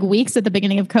Bahamas for like weeks at the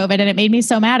beginning of COVID, and it made me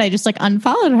so mad. I just like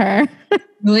unfollowed her.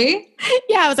 Really?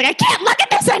 Yeah. I was like, I can't look at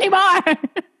this anymore.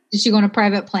 Did she go on a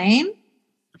private plane?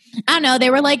 I don't know. They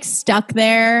were like stuck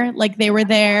there. Like they were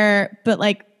there, but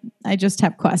like I just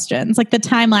have questions. Like the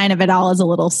timeline of it all is a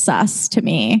little sus to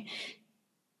me.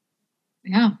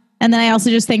 Yeah. And then I also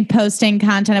just think posting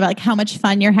content about like how much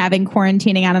fun you're having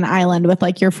quarantining on an island with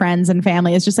like your friends and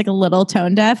family is just like a little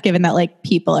tone deaf, given that like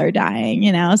people are dying,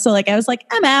 you know? So like I was like,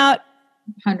 I'm out.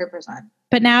 100%.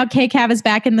 But now KCAV is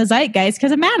back in the zeitgeist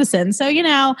because of Madison. So, you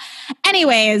know,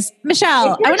 anyways,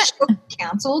 Michelle.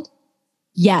 Canceled?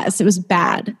 Yes, it was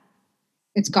bad.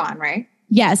 It's gone, right?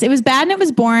 Yes, it was bad and it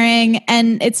was boring.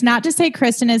 And it's not to say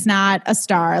Kristen is not a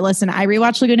star. Listen, I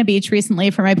rewatched Laguna Beach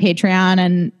recently for my Patreon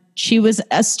and she was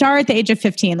a star at the age of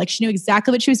 15. Like she knew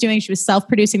exactly what she was doing. She was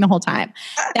self-producing the whole time.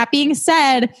 That being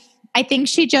said, I think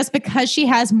she just, because she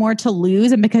has more to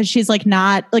lose and because she's like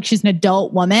not, like she's an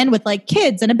adult woman with like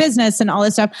kids and a business and all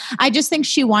this stuff. I just think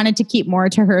she wanted to keep more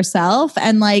to herself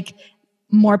and like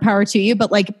more power to you.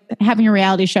 But like having a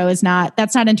reality show is not,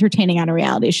 that's not entertaining on a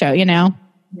reality show, you know?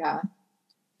 Yeah.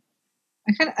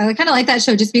 I kind of like that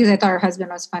show just because I thought her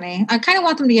husband was funny. I kind of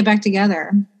want them to get back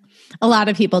together. A lot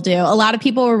of people do. A lot of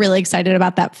people were really excited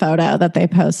about that photo that they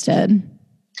posted.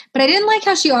 But I didn't like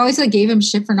how she always like gave him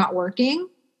shit for not working.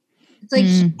 It's like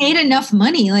he made enough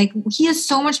money. Like he has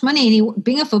so much money, and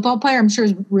being a football player, I'm sure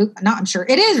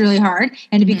it is really hard.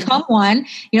 And to become one,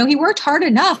 you know, he worked hard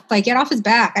enough. Like get off his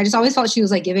back. I just always felt she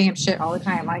was like giving him shit all the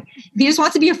time. Like if he just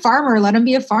wants to be a farmer, let him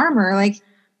be a farmer. Like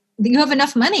you have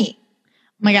enough money.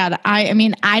 Oh my God. I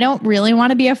mean, I don't really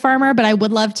want to be a farmer, but I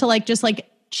would love to like just like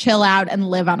chill out and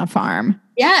live on a farm.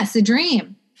 Yes, a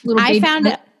dream. I found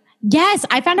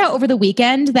out over the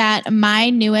weekend that my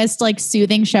newest like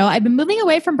soothing show, I've been moving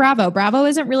away from Bravo. Bravo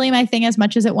isn't really my thing as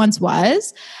much as it once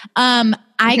was. I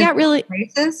got really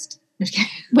racist.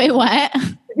 Wait, what?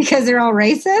 Because they're all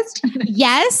racist?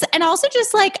 Yes. And also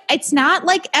just like, it's not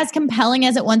like as compelling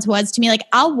as it once was to me. Like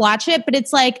I'll watch it, but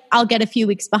it's like, I'll get a few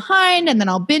weeks behind and then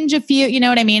I'll binge a few, you know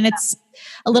what I mean? It's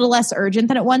a little less urgent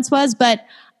than it once was, but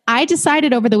I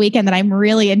decided over the weekend that I'm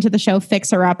really into the show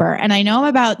Fixer Upper. And I know I'm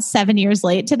about 7 years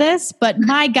late to this, but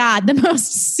my God, the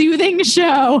most soothing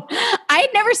show. I had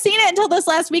never seen it until this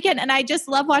last weekend. And I just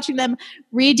love watching them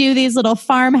redo these little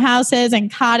farmhouses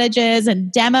and cottages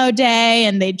and demo day.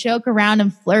 And they joke around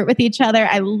and flirt with each other.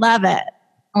 I love it.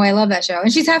 Oh, I love that show.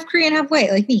 And she's half Korean, half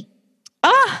white, like me.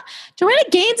 Oh, Joanna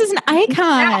Gaines is an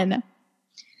icon. Yeah.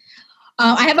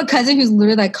 I have a cousin who's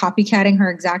literally like copycatting her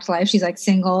exact life. She's like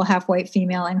single, half white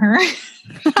female in her.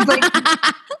 She's like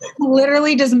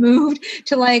literally just moved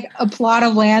to like a plot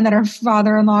of land that her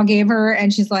father-in-law gave her.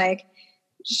 And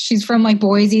she's from like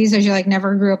Boise. So she like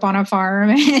never grew up on a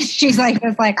farm. And she's like,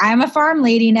 I'm a farm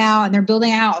lady now. And they're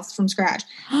building a house from scratch.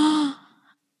 Oh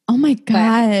my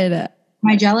God. But am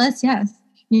I jealous? Yes.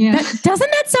 Yeah.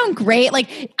 Doesn't that sound great?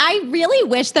 Like, I really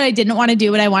wish that I didn't want to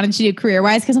do what I wanted to do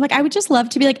career-wise because I'm like, I would just love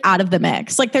to be like out of the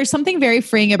mix. Like, there's something very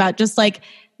freeing about just like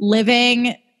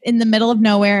living in the middle of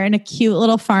nowhere in a cute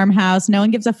little farmhouse. No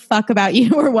one gives a fuck about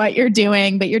you or what you're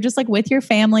doing, but you're just like with your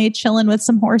family, chilling with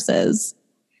some horses.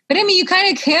 But I mean, you kind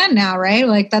of can now, right?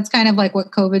 Like that's kind of like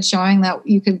what COVID's showing, that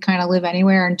you could kind of live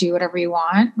anywhere and do whatever you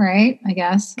want, right? I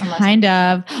guess. Kind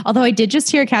of. Although I did just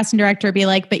hear a casting director be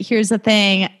like, but here's the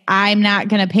thing, I'm not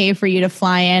going to pay for you to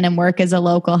fly in and work as a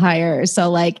local hire. So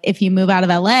like if you move out of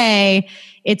LA,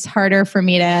 it's harder for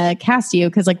me to cast you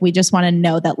because like we just want to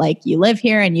know that like you live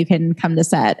here and you can come to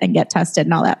set and get tested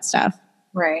and all that stuff.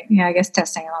 Right. Yeah, I guess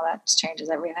testing and all that just changes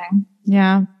everything.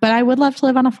 Yeah, but I would love to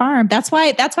live on a farm. That's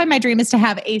why my dream is to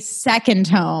have a second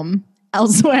home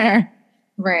elsewhere.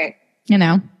 Right. You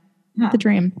know, the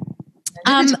dream.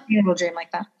 Just a tiny little dream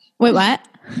like that. Wait, what?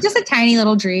 Just a tiny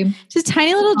little dream. Just a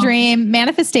tiny little dream,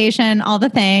 manifestation, all the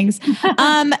things.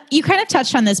 You kind of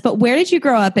touched on this, but where did you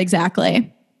grow up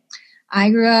exactly?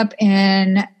 I grew up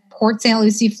in Port St.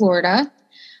 Lucie, Florida,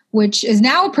 which is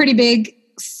now a pretty big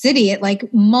city. It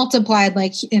like multiplied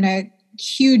like in a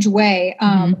huge way.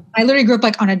 I literally grew up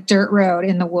like on a dirt road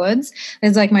in the woods.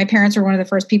 It's like my parents were one of the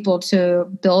first people to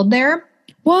build there.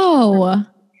 Whoa.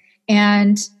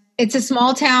 And it's a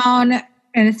small town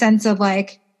in a sense of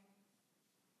like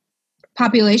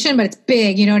population, but it's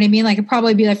big. You know what I mean? Like it'd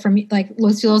probably be like from like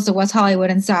Los Feliz to West Hollywood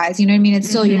in size. You know what I mean? It's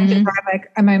still, you have to drive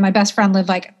like, I mean, my best friend lived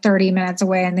like 30 minutes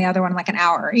away and the other one like an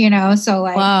hour, you know? So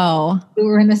like, whoa. We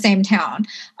were in the same town.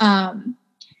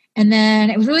 And then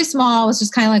it was really small. It was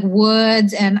just kind of like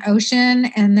woods and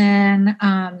ocean. And then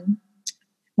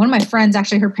one of my friends,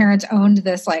 actually, her parents owned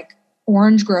this like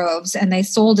orange groves and they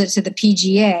sold it to the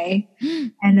PGA.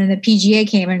 And then the PGA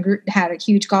came and had a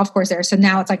huge golf course there. So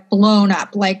now it's like blown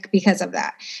up like because of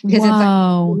that. Because it's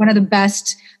like one of the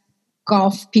best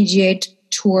golf PGA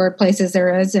tour places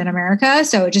there is in America.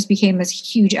 So it just became this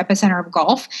huge epicenter of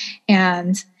golf.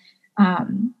 And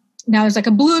Now there's like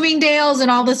a Bloomingdale's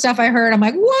and all this stuff I heard. I'm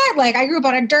like, what? Like I grew up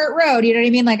on a dirt road. You know what I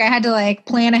mean? Like I had to like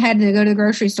plan ahead to go to the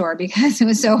grocery store because it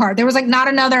was so hard. There was like not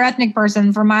another ethnic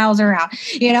person for miles around,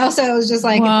 you know? So it was just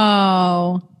like,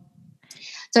 whoa.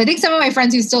 So I think some of my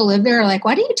friends who still live there are like,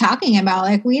 what are you talking about?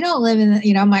 Like, we don't live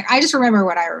in, I'm like, I just remember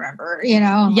what I remember,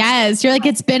 Yes. You're like,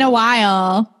 it's been a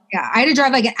while. Yeah. I had to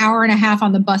drive like an hour and a half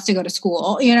on the bus to go to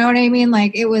school. You know what I mean?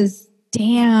 Like it was.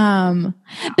 Damn.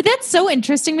 But that's so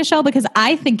interesting, Michelle, because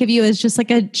I think of you as just like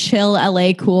a chill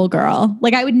LA cool girl.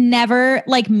 Like I would never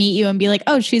like meet you and be like,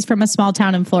 oh, she's from a small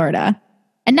town in Florida.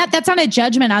 And that's not a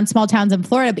judgment on small towns in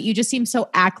Florida, but you just seem so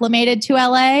acclimated to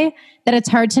LA that it's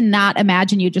hard to not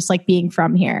imagine you just like being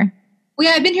from here. Well,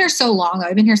 yeah, I've been here so long.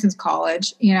 I've been here since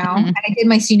college, And I did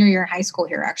my senior year in high school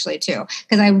here actually too.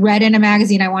 Because I read in a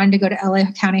magazine I wanted to go to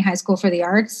LA County High School for the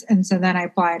Arts. And so then I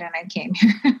applied and I came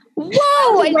here. Whoa!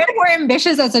 I was way more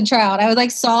ambitious as a child. I was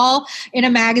like saw in a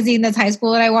magazine that's high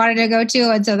school that I wanted to go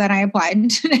to. And so then I applied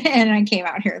and I came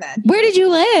out here then. Where did you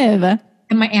live?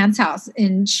 In my aunt's house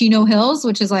in Chino Hills,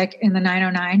 which is like in the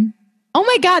 909. Oh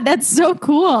my God, that's so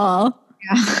cool.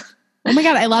 Yeah. Oh my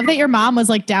God, I love that your mom was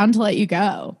like down to let you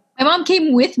go. My mom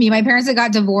came with me. My parents had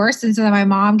got divorced, and so then my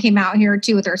mom came out here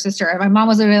too with her sister. And my mom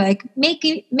was literally like, "Make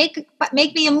me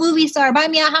a movie star, buy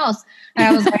me a house." And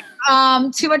I was like,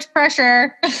 too much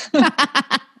pressure.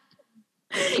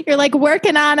 You're like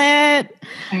working on it.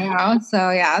 I know.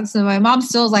 So yeah. So my mom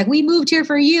still is like, "We moved here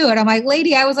for you," and I'm like,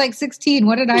 "Lady, I was like 16.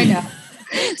 What did I know?"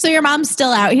 So your mom's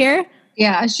still out here?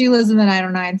 Yeah, she lives in the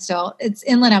 909 still. It's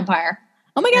Inland Empire.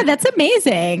 Oh my God, that's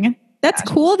amazing. That's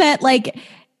cool that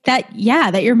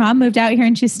that your mom moved out here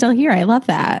and she's still here. I love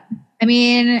that. I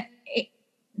mean,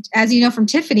 as you know from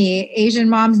Tiffany, Asian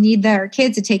moms need their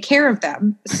kids to take care of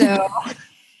them. So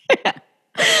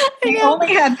they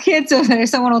only have kids so that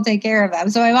someone will take care of them.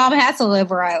 So my mom has to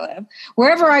live where I live.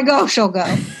 Wherever I go, she'll go.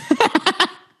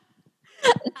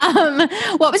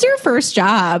 What was your first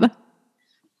job?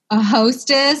 A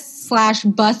hostess /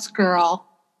 bus girl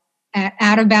at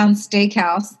Out of Bounds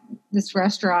Steakhouse, this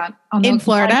restaurant in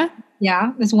Florida.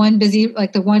 Yeah, this one busy,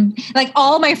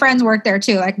 all my friends worked there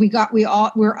too. Like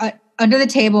we're under the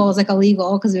table. It was like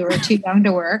illegal because we were too young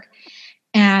to work,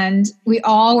 and we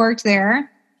all worked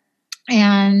there,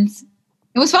 and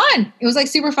it was fun. It was like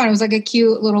super fun. It was like a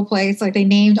cute little place. Like they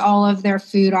named all of their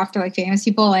food after like famous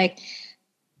people. Like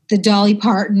the Dolly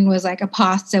Parton was like a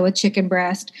pasta with chicken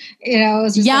breast. It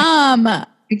was just yum. Like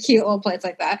a cute little place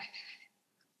like that.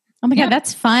 Oh my God,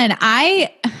 that's fun.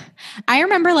 I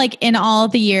remember like in all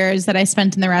the years that I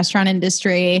spent in the restaurant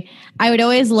industry, I would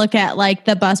always look at like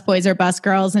the bus boys or bus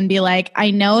girls and be like,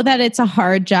 I know that it's a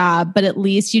hard job, but at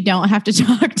least you don't have to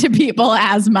talk to people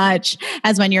as much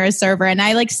as when you're a server. And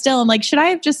I I'm like, should I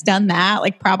have just done that?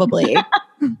 Like probably.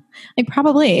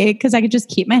 Probably because I could just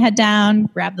keep my head down,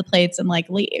 grab the plates and like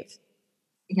leave.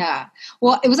 Yeah.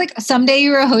 Well, it was like someday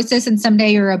you were a hostess and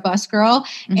someday you're a bus girl.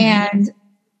 Mm-hmm. And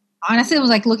honestly, it was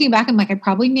like looking back, I'm like, I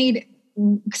probably made,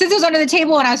 since it was under the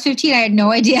table when I was 15, I had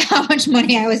no idea how much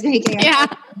money I was making. Yeah.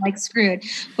 I'm like screwed.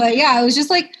 But yeah, it was just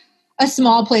like a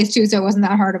small place too. So it wasn't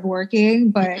that hard of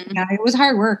working, but yeah, it was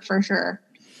hard work for sure.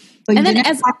 But and then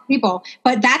as people,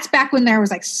 but that's back when there was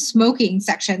like smoking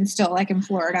sections still like in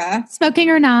Florida.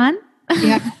 Smoking or non?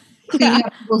 Yeah. Cleaning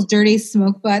up people's dirty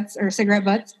smoke butts or cigarette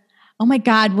butts. Oh my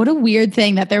God, what a weird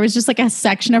thing that there was just like a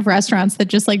section of restaurants that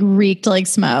just like reeked like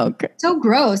smoke. So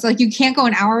gross. Like you can't go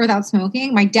an hour without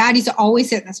smoking. My dad used to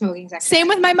always sit in the smoking section. Same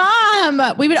with my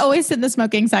mom. We would always sit in the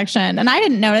smoking section and I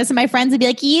didn't notice. And my friends would be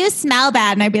like, you smell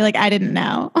bad. And I'd be like, I didn't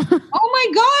know. Oh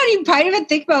my God. You probably didn't even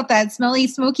think about that. Smelly,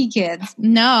 smoky kids.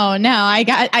 No.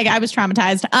 I was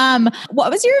traumatized.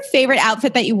 What was your favorite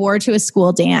outfit that you wore to a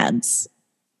school dance?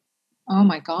 Oh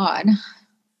my God.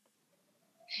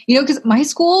 Because my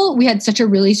school, we had such a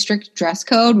really strict dress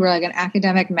code. We're like an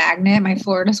academic magnet, my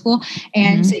Florida school.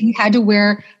 And so you had to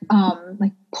wear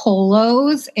like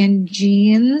polos and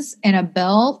jeans and a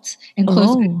belt and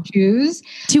closed to shoes.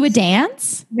 To a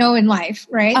dance? No, in life,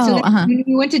 right? Oh, so when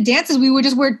we went to dances, we would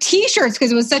just wear T-shirts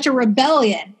because it was such a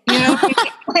rebellion. You know what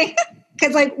I mean?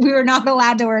 Because like we were not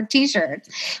allowed to wear T-shirts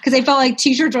because they felt like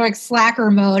T-shirts were like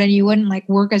slacker mode and you wouldn't like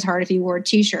work as hard if you wore a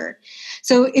T-shirt.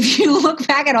 So if you look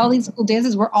back at all these school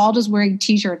dances, we're all just wearing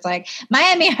T-shirts, like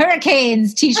Miami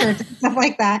Hurricanes T-shirts and stuff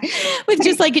like that. With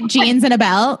just like jeans and a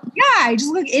belt? Yeah, I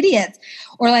just look idiots.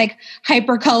 Or like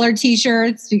hyper-colored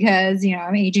T-shirts because,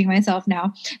 I'm aging myself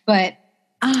now. But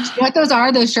you know what those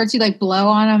are? Those shirts you like blow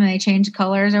on them and they change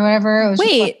colors or whatever.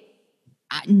 Wait,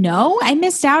 no, I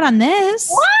missed out on this.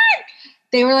 What?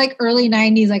 they were like early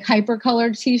 90s, like hyper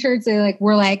colored t-shirts. They like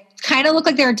were like kind of look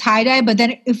like they were tie-dye, but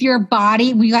then if your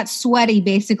body, when you got sweaty,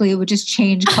 basically it would just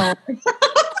change color.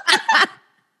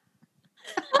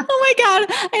 Oh my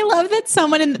God. I love that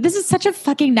someone this is such a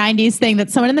fucking 90s thing that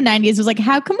someone in the 90s was like,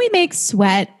 how can we make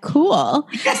sweat cool?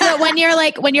 So that when you're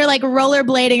like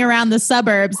rollerblading around the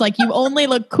suburbs, like you only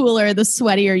look cooler the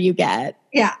sweatier you get.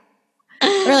 Yeah.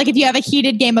 Or like if you have a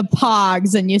heated game of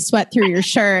Pogs and you sweat through your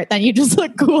shirt, then you just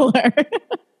look cooler.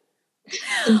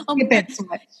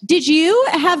 Did you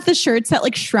have the shirts that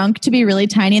like shrunk to be really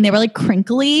tiny and they were like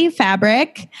crinkly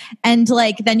fabric and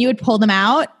like then you would pull them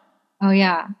out? Oh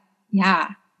yeah.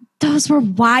 Yeah. Those were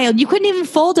wild. You couldn't even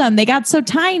fold them. They got so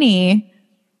tiny.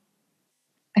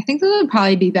 I think those would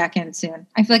probably be back in soon.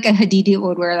 I feel like a Hadidi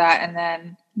would wear that and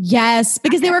then. Yes,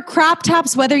 because they were crop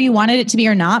tops, whether you wanted it to be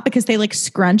or not, because they like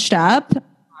scrunched up.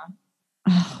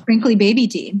 Crinkly baby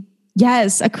tee.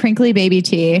 Yes, a crinkly baby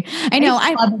tee. I know.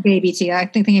 I love a baby tee. I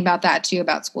think thinking about that too,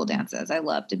 about school dances. I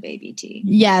loved a baby tee.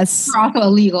 Yes. They're also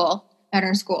illegal at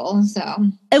our school.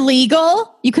 So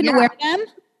illegal? You couldn't wear them?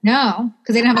 No,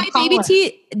 because they didn't have a collar. Baby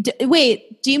tee.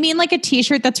 Wait, do you mean like a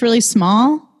t-shirt that's really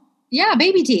small? Yeah,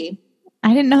 baby tee. I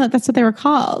didn't know that's what they were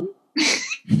called.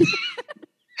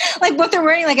 Like what they're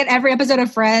wearing like in every episode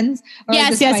of Friends.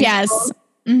 Yes.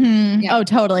 Mm-hmm. Yeah. Oh,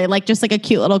 totally. Like just like a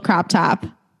cute little crop top.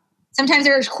 Sometimes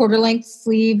there's quarter length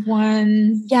sleeve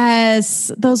ones.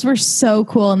 Yes. Those were so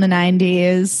cool in the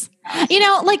 90s. You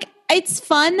know, like it's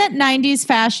fun that 90s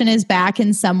fashion is back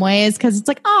in some ways because it's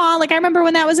like, oh, like I remember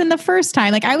when that was in the first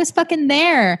time. Like I was fucking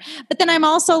there. But then I'm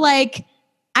also like,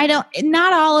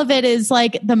 not all of it is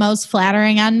like the most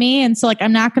flattering on me. And so like,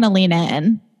 I'm not going to lean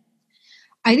in.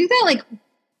 I think that like,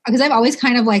 because I've always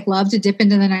kind of like loved to dip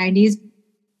into the 90s.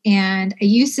 And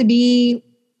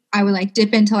I would like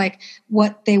dip into like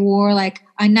what they wore, like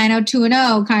a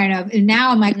 90210 kind of. And now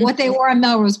I'm like, what they wore on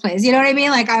Melrose Place. You know what I mean?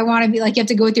 Like, I want to be like, you have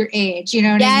to go with your age. You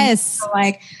know what I mean? So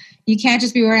like, you can't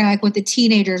just be wearing like what the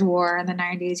teenagers wore in the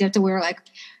 90s. You have to wear like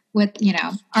what, you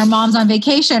know, our moms on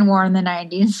vacation wore in the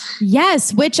 90s.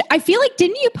 Yes. Which I feel like,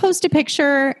 didn't you post a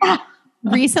picture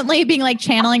recently being like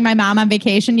channeling my mom on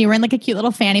vacation? You were in like a cute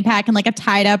little fanny pack and like a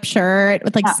tied up shirt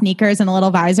with like sneakers and a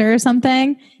little visor or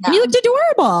something. Yeah. And you looked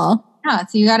adorable. Yeah.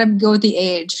 So you got to go with the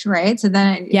age, right? So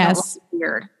then it looks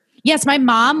weird. Yes. My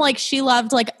mom, like she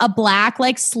loved like a black,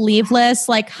 like sleeveless,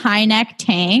 like high neck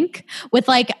tank with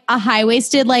like a high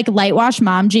waisted, like light wash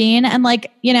mom jean and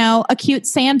like, you know, a cute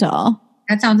sandal.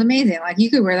 That sounds amazing. Like you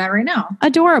could wear that right now.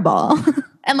 Adorable.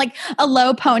 And like a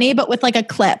low pony, but with like a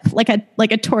clip, like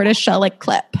a tortoise shell like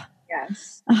clip.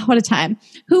 Yes. Oh, what a time.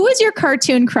 Who was your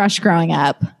cartoon crush growing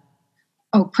up?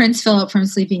 Oh, Prince Philip from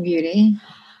Sleeping Beauty.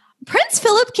 Prince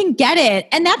Philip can get it.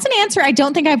 And that's an answer I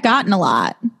don't think I've gotten a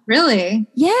lot. Really?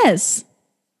 Yes.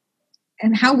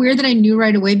 And how weird that I knew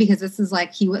right away because this is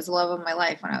like, he was the love of my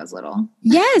life when I was little.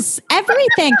 Yes,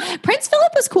 everything. Prince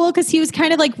Philip was cool because he was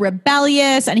kind of like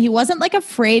rebellious and he wasn't like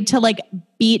afraid to like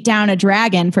beat down a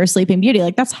dragon for Sleeping Beauty.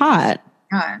 Like that's hot.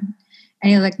 God.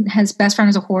 And he like his best friend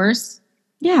was a horse.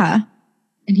 Yeah.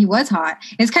 And he was hot.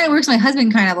 It's kind of weird because my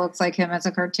husband kind of looks like him as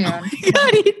a cartoon. Oh my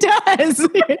God, he does.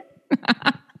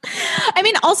 I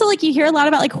mean, also like you hear a lot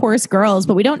about like horse girls,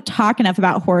 but we don't talk enough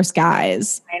about horse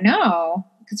guys. I know.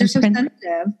 Because they're so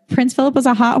sensitive. Prince Philip was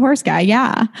a hot horse guy.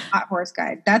 Yeah. Hot horse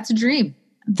guy. That's a dream.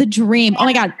 The dream. Oh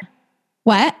my God.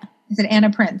 What? I said Anna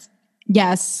Prince.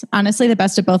 Yes. Honestly, the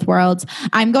best of both worlds.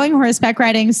 I'm going horseback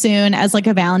riding soon as like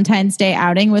a Valentine's Day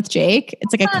outing with Jake.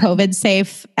 It's like a COVID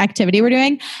safe activity we're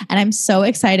doing. And I'm so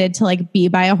excited to like be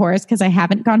by a horse because I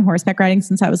haven't gone horseback riding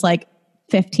since I was like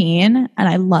 15 and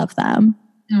I love them.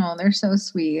 Oh, they're so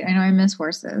sweet. I know I miss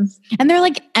horses. And they're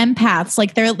like empaths.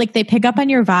 Like they're like, they pick up on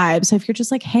your vibe. So if you're just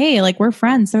like, hey, like we're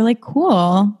friends, they're like,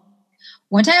 cool.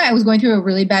 One time I was going through a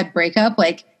really bad breakup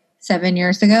like 7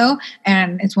 years ago.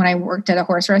 And it's when I worked at a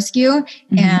horse rescue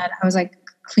and I was like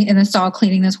in the stall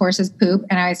cleaning this horse's poop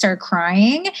and I started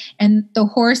crying and the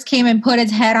horse came and put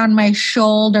its head on my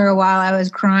shoulder while I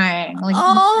was crying. Like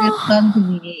it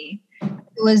hugged me.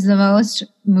 It was the most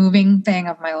moving thing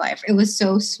of my life. It was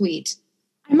so sweet.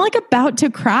 I'm like about to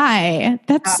cry.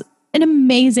 That's an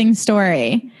amazing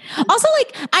story. Also,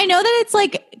 like, I know that it's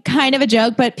like kind of a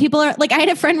joke, but people are like, I had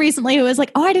a friend recently who was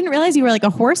like, oh, I didn't realize you were like a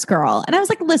horse girl. And I was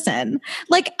like, listen,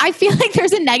 like, I feel like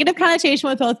there's a negative connotation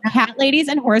with both cat ladies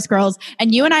and horse girls.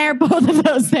 And you and I are both of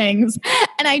those things.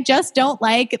 And I just don't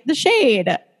like the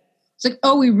shade. It's like,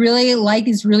 oh, we really like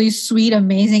these really sweet,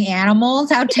 amazing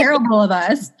animals. How terrible of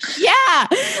us. Yeah.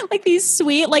 Like these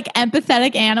sweet, like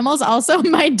empathetic animals. Also,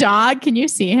 my dog, can you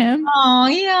see him? Oh,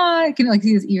 yeah. I can like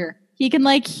see his ear. He can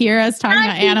like hear us talking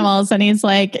about animals and he's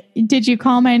like, did you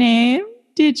call my name?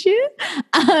 Did you?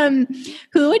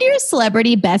 Who would your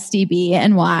celebrity bestie be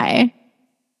and why?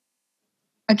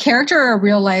 A character or a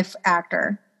real life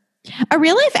actor? A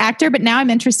real life actor, but now I'm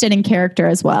interested in character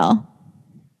as well.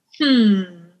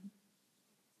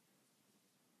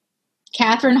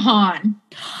 Catherine Hahn.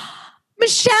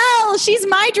 Michelle, she's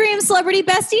my dream celebrity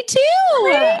bestie too.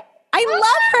 Right? I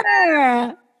love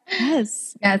her.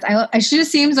 Yes. Yes. She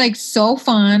just seems like so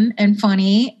fun and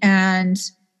funny and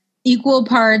equal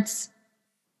parts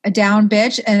a down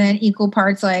bitch and then equal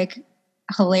parts like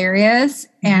hilarious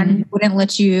and wouldn't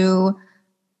let you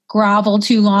grovel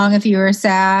too long if you were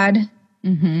sad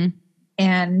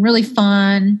and really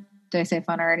fun. Did I say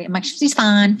fun already? I'm like, she's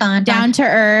fun. Down to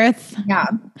earth. Yeah.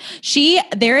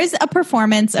 There is a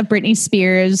performance of Britney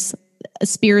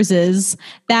Spears's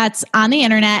that's on the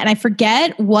internet, and I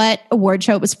forget what award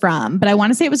show it was from, but I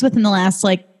want to say it was within the last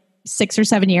like 6 or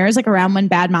 7 years, like around when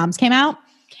Bad Moms came out.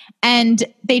 And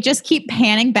they just keep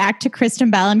panning back to Kristen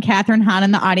Bell and Catherine Hahn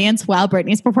in the audience while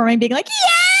Britney's performing, being like,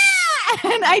 yeah!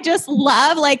 And I just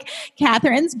love like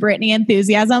Catherine's Britney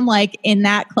enthusiasm, like in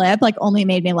that clip, like only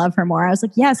made me love her more. I was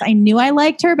like, yes, I knew I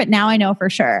liked her, but now I know for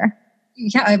sure.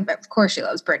 Yeah, of course she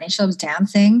loves Britney. She loves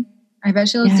dancing. I bet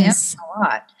she loves dancing a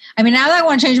lot. I mean, now that I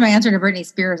want to change my answer to Britney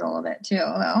Spears a little bit too,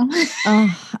 though.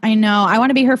 Oh, I know. I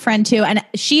want to be her friend too. And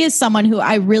she is someone who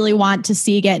I really want to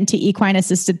see get into equine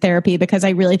assisted therapy because I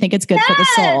really think it's good for the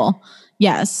soul.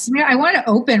 Yes. Yeah, I want to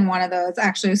open one of those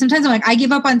actually. Sometimes I'm like, I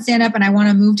give up on stand up and I want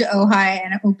to move to Ojai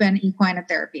and open equine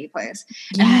therapy place.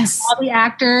 Yes. And all the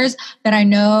actors that I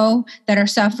know that are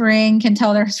suffering can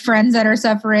tell their friends that are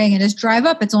suffering and just drive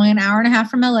up. It's only an hour and a half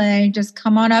from LA. Just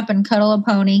come on up and cuddle a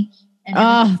pony.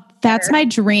 Oh, that's my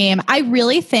dream. I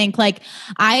really think like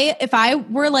if I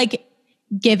were like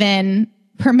given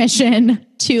permission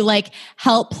to like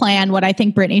help plan what I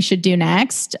think Britney should do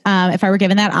next, if I were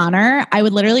given that honor, I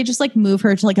would literally just like move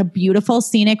her to like a beautiful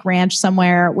scenic ranch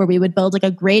somewhere where we would build like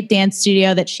a great dance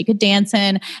studio that she could dance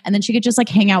in, and then she could just like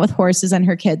hang out with horses and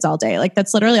her kids all day. Like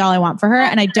that's literally all I want for her.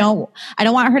 And I don't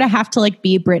want her to have to like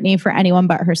be Britney for anyone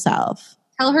but herself.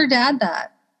 Tell her dad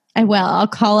that. I will. I'll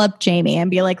call up Jamie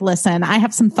and be like, listen, I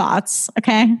have some thoughts.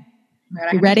 Okay.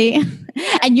 You ready?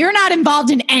 And you're not involved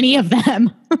in any of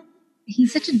them.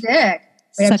 He's such a dick.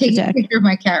 Wait, I'm taking a picture of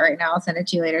my cat right now. I'll send it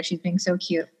to you later. She's being so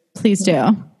cute. Please do.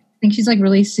 I think she's like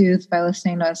really soothed by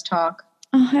listening to us talk.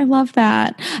 Oh, I love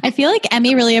that. I feel like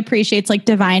Emmy really appreciates like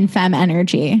divine femme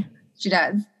energy. She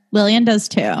does. Lillian does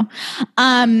too.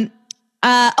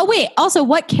 Oh wait, also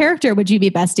what character would you be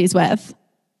besties with?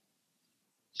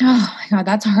 Oh my God,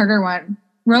 that's a harder one.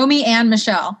 Romy and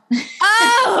Michelle.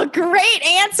 Oh, great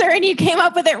answer. And you came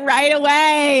up with it right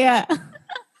away.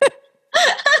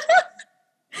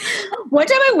 One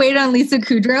time I waited on Lisa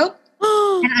Kudrow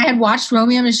and I had watched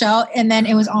Romy and Michelle and then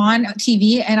it was on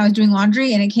TV and I was doing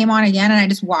laundry and it came on again and I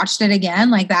just watched it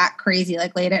again like that crazy,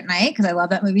 like late at night because I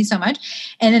love that movie so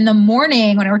much. And in the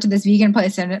morning when I worked at this vegan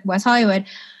place in West Hollywood,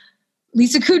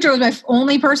 Lisa Kudrow was my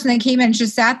only person that came in and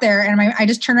just sat there. And I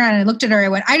just turned around and I looked at her. I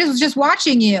went, I was just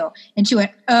watching you. And she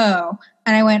went, oh.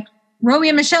 And I went, Romy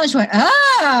and Michelle. And she went,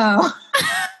 oh.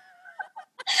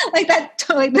 Like that,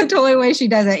 like the totally way she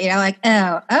does it, you know, like,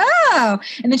 oh.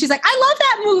 And then she's like, I love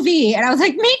that movie. And I was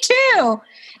like, me too.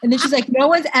 And then she's like, no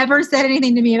one's ever said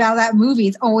anything to me about that movie.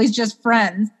 It's always just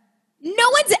friends. No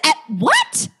one's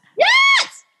what?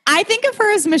 Yes. I think of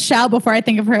her as Michelle before I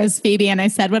think of her as Phoebe. And I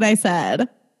said what I said.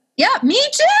 Yeah, me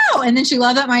too. And then she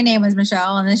loved that my name was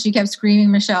Michelle. And then she kept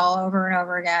screaming Michelle over and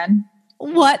over again.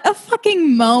 What a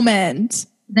fucking moment.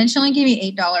 Then she only gave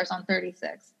me $8 on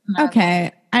 36.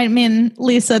 Okay. I mean,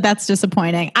 Lisa, that's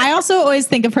disappointing. I also always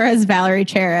think of her as Valerie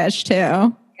Cherish too.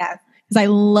 Yes. Because I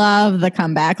love The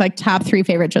Comeback, like top 3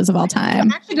 favorite shows of all time.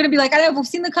 I'm actually going to be like, I've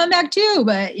seen The Comeback too,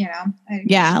 but you know.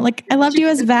 Yeah, like I loved you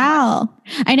as Val.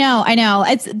 I know.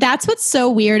 That's what's so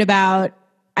weird about,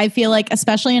 I feel like,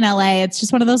 especially in LA, it's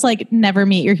just one of those like never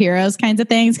meet your heroes kinds of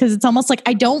things. Cause it's almost like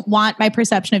I don't want my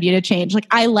perception of you to change. Like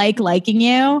I like liking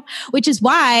you, which is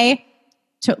why,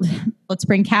 let's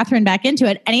bring Catherine back into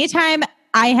it. Anytime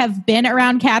I have been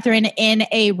around Catherine in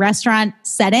a restaurant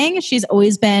setting, she's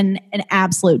always been an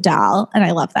absolute doll. And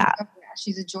I love that. Oh, yeah,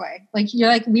 she's a joy. Like you're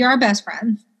like, we are best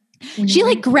friends. She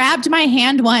like grabbed my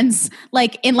hand once,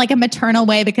 like in like a maternal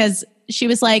way, because she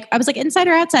was like, I was like inside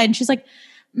or outside. And she's like,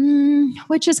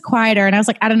 which is quieter? And I was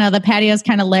like, I don't know. The patio's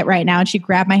kind of lit right now. And she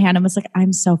grabbed my hand and was like,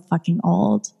 I'm so fucking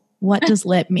old. What does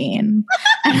lit mean?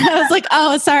 And I was like,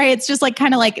 oh, sorry. It's just like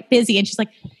kind of like busy. And she's like,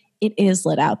 it is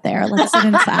lit out there. Let's sit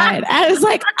inside. I was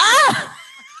like,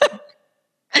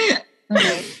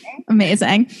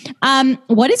 Amazing.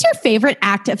 What is your favorite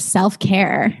act of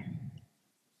self-care?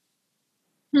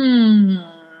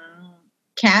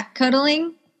 cat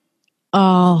cuddling.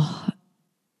 Oh,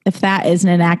 if that isn't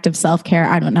an act of self-care,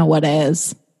 I don't know what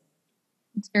is.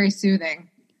 It's very soothing.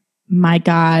 My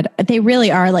God. They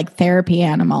really are like therapy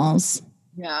animals.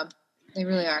 Yeah, they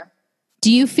really are.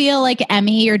 Do you feel like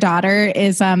Emmy, your daughter,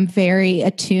 is very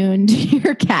attuned,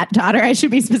 your cat daughter, I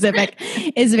should be specific,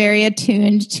 is very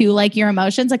attuned to like your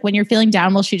emotions? Like when you're feeling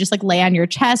down, will she just like lay on your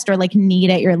chest or like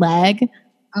knead at your leg?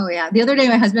 Oh yeah. The other day,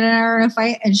 my husband and I were in a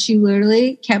fight and she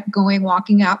literally kept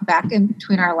walking out back in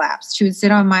between our laps. She would sit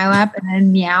on my lap and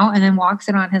then meow and then walk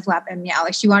sit on his lap and meow.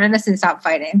 Like she wanted us to stop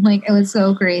fighting. Like it was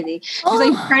so crazy. She's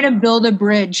like trying to build a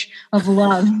bridge of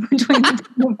love between the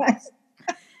two of us.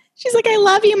 She's like, I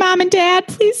love you, Mom and Dad.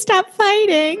 Please stop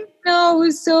fighting. No, it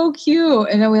was so cute.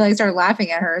 And then we like started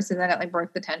laughing at her. So then it like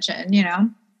broke the tension, you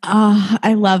know? Oh,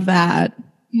 I love that.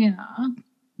 Yeah.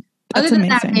 That's Other than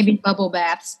amazing. that, maybe bubble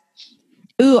baths.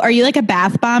 Ooh, are you like a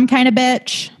bath bomb kind of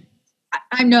bitch?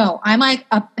 I know. I'm like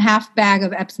a half bag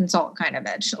of Epsom salt kind of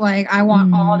bitch. Like I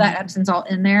want all that Epsom salt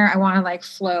in there. I want to like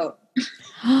float.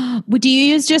 Do you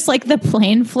use just like the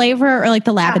plain flavor or like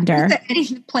the lavender?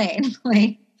 Plain.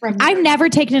 I've never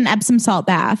taken an Epsom salt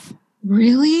bath.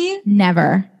 Really?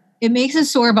 Never. It makes a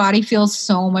sore body feel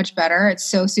so much better. It's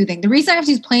so soothing. The reason I have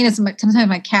to use plain is sometimes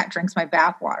my cat drinks my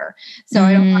bath water. So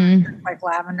I don't want to drink like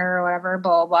lavender or whatever,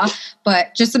 blah, blah, blah.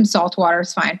 But just some salt water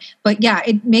is fine. But yeah,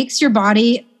 it makes your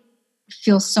body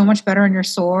feel so much better when you're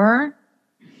sore.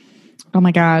 Oh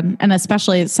my God. And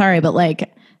especially, sorry, but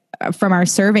like from our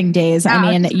serving days, Yeah,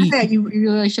 I mean, you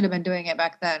really should have been doing it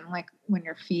back then, like when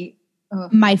your feet.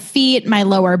 My feet, my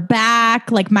lower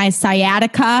back, like my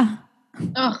sciatica.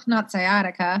 Oh, not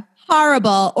sciatica.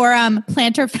 Horrible. Or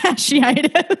plantar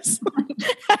fasciitis.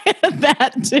 I have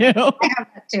that too. I have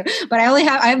that too. But I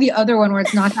have the other one where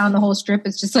it's not down the whole strip.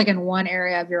 It's just like in one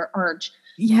area of your arch.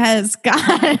 Yes,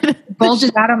 God. It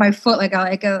bulges out of my foot like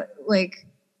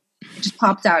it just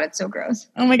pops out. It's so gross.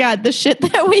 Oh my God. The shit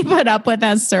that we put up with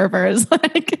as servers.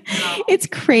 Like it's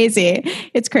crazy.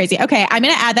 It's crazy. Okay. I'm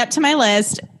going to add that to my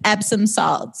list. Epsom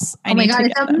salts. Oh my God.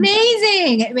 It's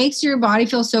amazing. It makes your body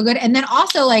feel so good. And then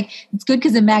also like, it's good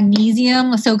because the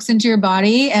magnesium soaks into your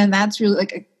body. And that's really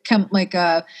like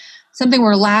something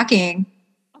we're lacking.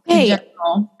 Okay.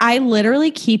 I literally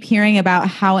keep hearing about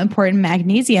how important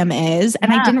magnesium is.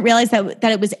 And I didn't realize that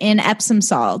it was in Epsom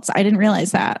salts. I didn't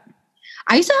realize that.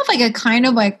 I used to have like a kind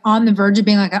of like on the verge of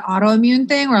being like an autoimmune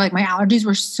thing where like my allergies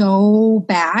were so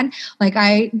bad. Like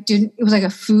it was like a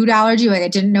food allergy. Like I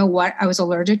didn't know what I was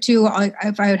allergic to. Like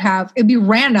if I would have, it'd be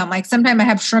random. Like sometimes I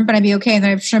have shrimp and I'd be okay. And then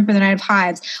I have shrimp and then I have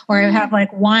hives, or I would have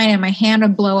like wine and my hand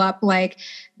would blow up like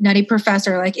Nutty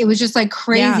Professor. Like it was just like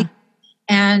crazy. Yeah.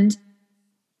 And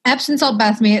Epsom salt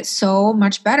bath made it so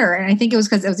much better. And I think it was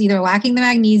because it was either lacking the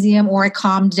magnesium or it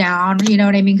calmed down, you know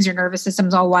what I mean? Because your nervous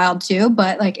system's all wild too.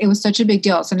 But like it was such a big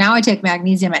deal. So now I take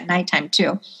magnesium at nighttime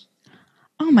too.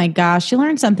 Oh my gosh, you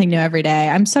learn something new every day.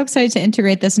 I'm so excited to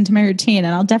integrate this into my routine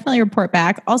and I'll definitely report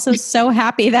back. Also so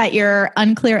happy that your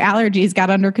unclear allergies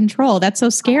got under control. That's so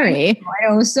scary. I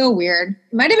know, it was so weird.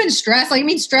 It might have been stress. Like, I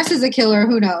mean, stress is a killer.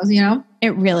 Who knows, you know?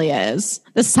 It really is.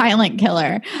 The silent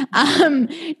killer.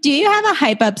 Do you have a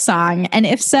hype up song? And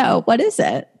if so, what is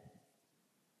it?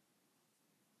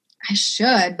 I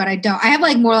should, but I don't. I have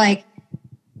like more like,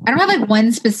 I don't have like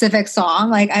one specific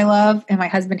song. Like I love, and my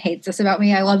husband hates this about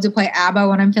me, I love to play ABBA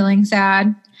when I'm feeling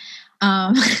sad.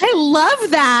 I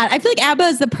love that. I feel like ABBA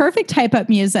is the perfect type up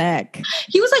music.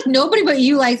 He was like, nobody but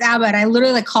you likes ABBA. And I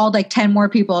literally like called like 10 more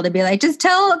people to be like, just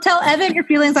tell Evan your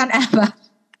feelings on ABBA.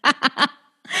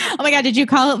 Oh my God. Did you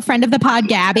call a friend of the pod,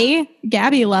 Gabby?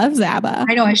 Gabby loves ABBA.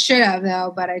 I know I should have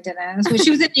though, but I didn't. So she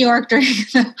was in New York during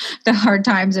the hard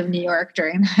times of New York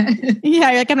during that.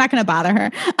 Yeah. You're like, I'm not going to bother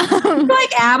her.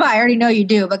 Like ABBA, I already know you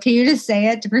do, but can you just say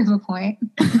it to prove a point?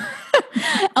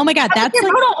 Oh my God. That's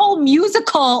like a whole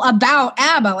musical about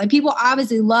ABBA. Like people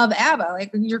obviously love ABBA.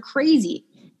 Like you're crazy.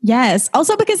 Yes.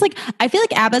 Also because like, I feel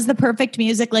like ABBA is the perfect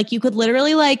music. Like you could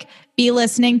literally like be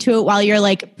listening to it while you're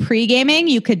like pre-gaming.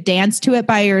 You could dance to it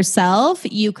by yourself.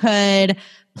 You could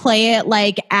play it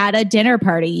like at a dinner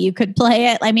party. You could play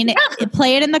it. I mean,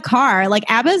 play it in the car. Like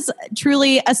ABBA's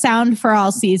truly a sound for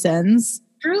all seasons.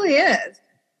 Truly is.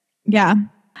 Yeah.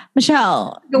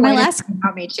 Michelle, the whitest thing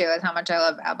about me too is how much I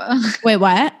love ABBA. Wait,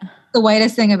 what? The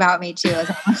whitest thing about me too is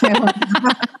how much I love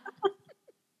ABBA.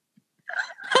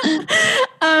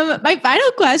 My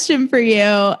final question for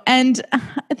you, and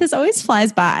this always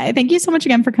flies by. Thank you so much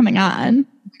again for coming on.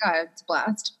 God, it's a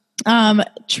blast.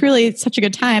 Truly, it's such a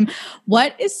good time.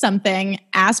 What is something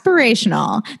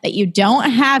aspirational that you don't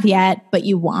have yet, but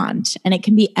you want? And it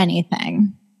can be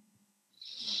anything.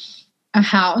 A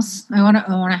house. I want to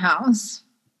own a house.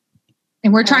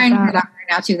 And we're trying to do that right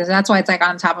now too, because that's why it's like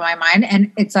on top of my mind.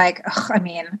 And it's like, I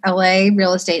mean, LA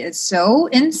real estate is so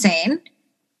insane.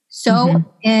 So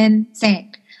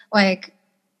insane. Like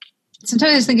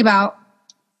sometimes I just think about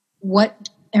what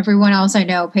everyone else I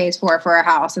know pays for a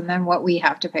house and then what we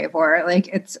have to pay for it. Like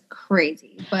it's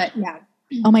crazy, but yeah.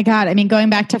 Oh my God. I mean, going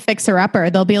back to Fixer Upper,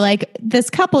 they'll be like, this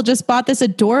couple just bought this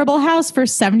adorable house for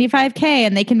 $75,000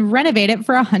 and they can renovate it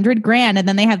for $100,000. And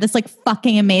then they have this like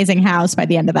fucking amazing house by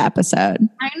the end of the episode.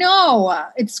 I know.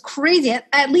 It's crazy.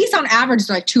 At least on average,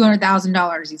 they're like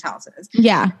 $200,000, these houses.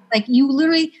 Yeah. Like you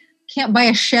literally can't buy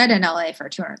a shed in LA for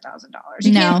 $200,000.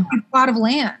 You can't buy a plot of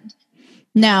land.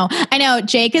 No, I know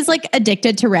Jake is like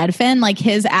addicted to Redfin. Like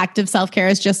his active self-care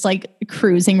is just like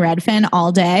cruising Redfin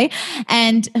all day.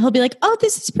 And he'll be like, oh,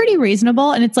 this is pretty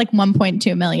reasonable. And it's like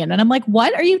 1.2 million. And I'm like,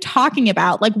 what are you talking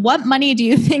about? Like, what money do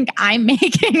you think I'm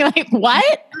making? Like,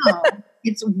 what? Oh,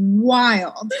 it's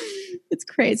wild. It's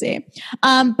crazy.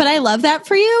 But I love that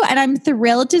for you. And I'm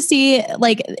thrilled to see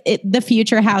like the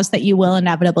future house that you will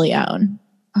inevitably own.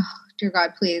 Oh, dear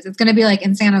God, please. It's going to be like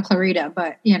in Santa Clarita,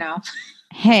 but you know.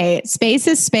 Hey, space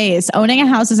is space. Owning a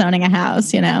house is owning a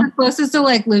house, you know? The closest to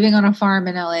like living on a farm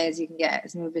in LA as you can get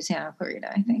is move to Santa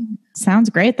Clarita, I think. Sounds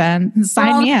great then.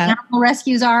 Sign me up. Animal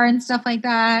rescues are and stuff like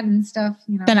that and stuff,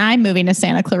 you know. Then I'm moving to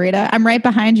Santa Clarita. I'm right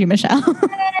behind you, Michelle.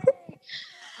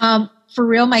 For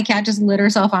real, my cat just lit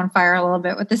herself on fire a little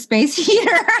bit with the space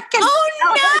heater. Oh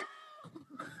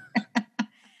no!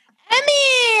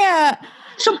 Emmy!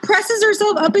 She presses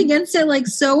herself up against it like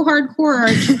so hardcore.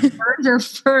 She burns her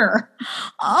fur.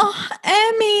 Oh,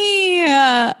 Emmy.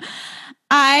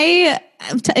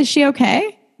 Is she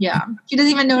okay? Yeah. She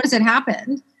doesn't even notice it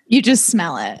happened. You just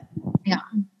smell it. Yeah.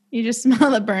 You just smell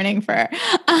the burning fur.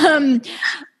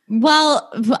 Well,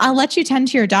 I'll let you tend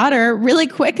to your daughter really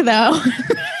quick though.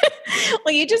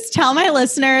 Will you just tell my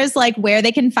listeners like where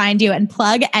they can find you and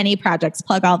plug any projects,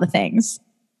 plug all the things?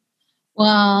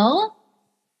 Well,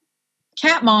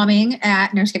 cat momming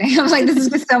at, no, just kidding. I was like, this is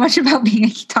just so much about being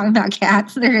talking about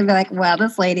cats. They're going to be like, well,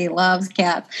 this lady loves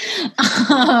cats.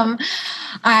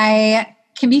 I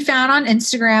can be found on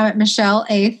Instagram at Michelle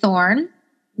A. Thorn.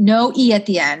 No E at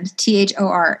the end,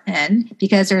 Thorn,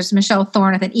 because there's Michelle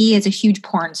Thorn with an E is a huge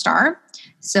porn star.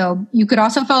 So you could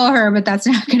also follow her, but that's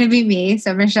not going to be me.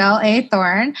 So Michelle A.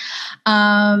 Thorn.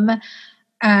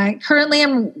 Currently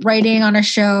I'm writing on a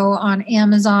show on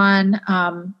Amazon.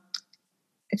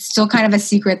 It's still kind of a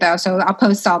secret though. So I'll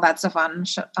post all that stuff on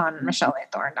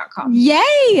michelleathorn.com.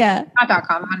 Yay! Not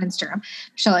 .com, on Instagram,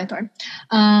 Michelle A. Thorn.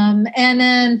 And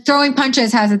then Throwing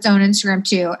Punches has its own Instagram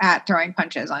too, at Throwing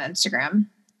Punches on Instagram.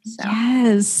 So.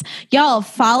 Yes. Y'all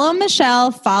follow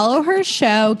Michelle, follow her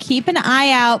show, keep an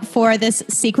eye out for this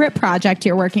secret project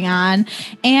you're working on.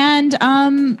 And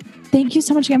thank you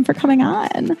so much again for coming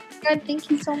on. Good. Thank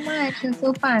you so much. It was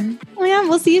so fun. Well, yeah,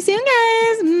 we'll see you soon,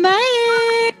 guys.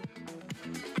 Bye.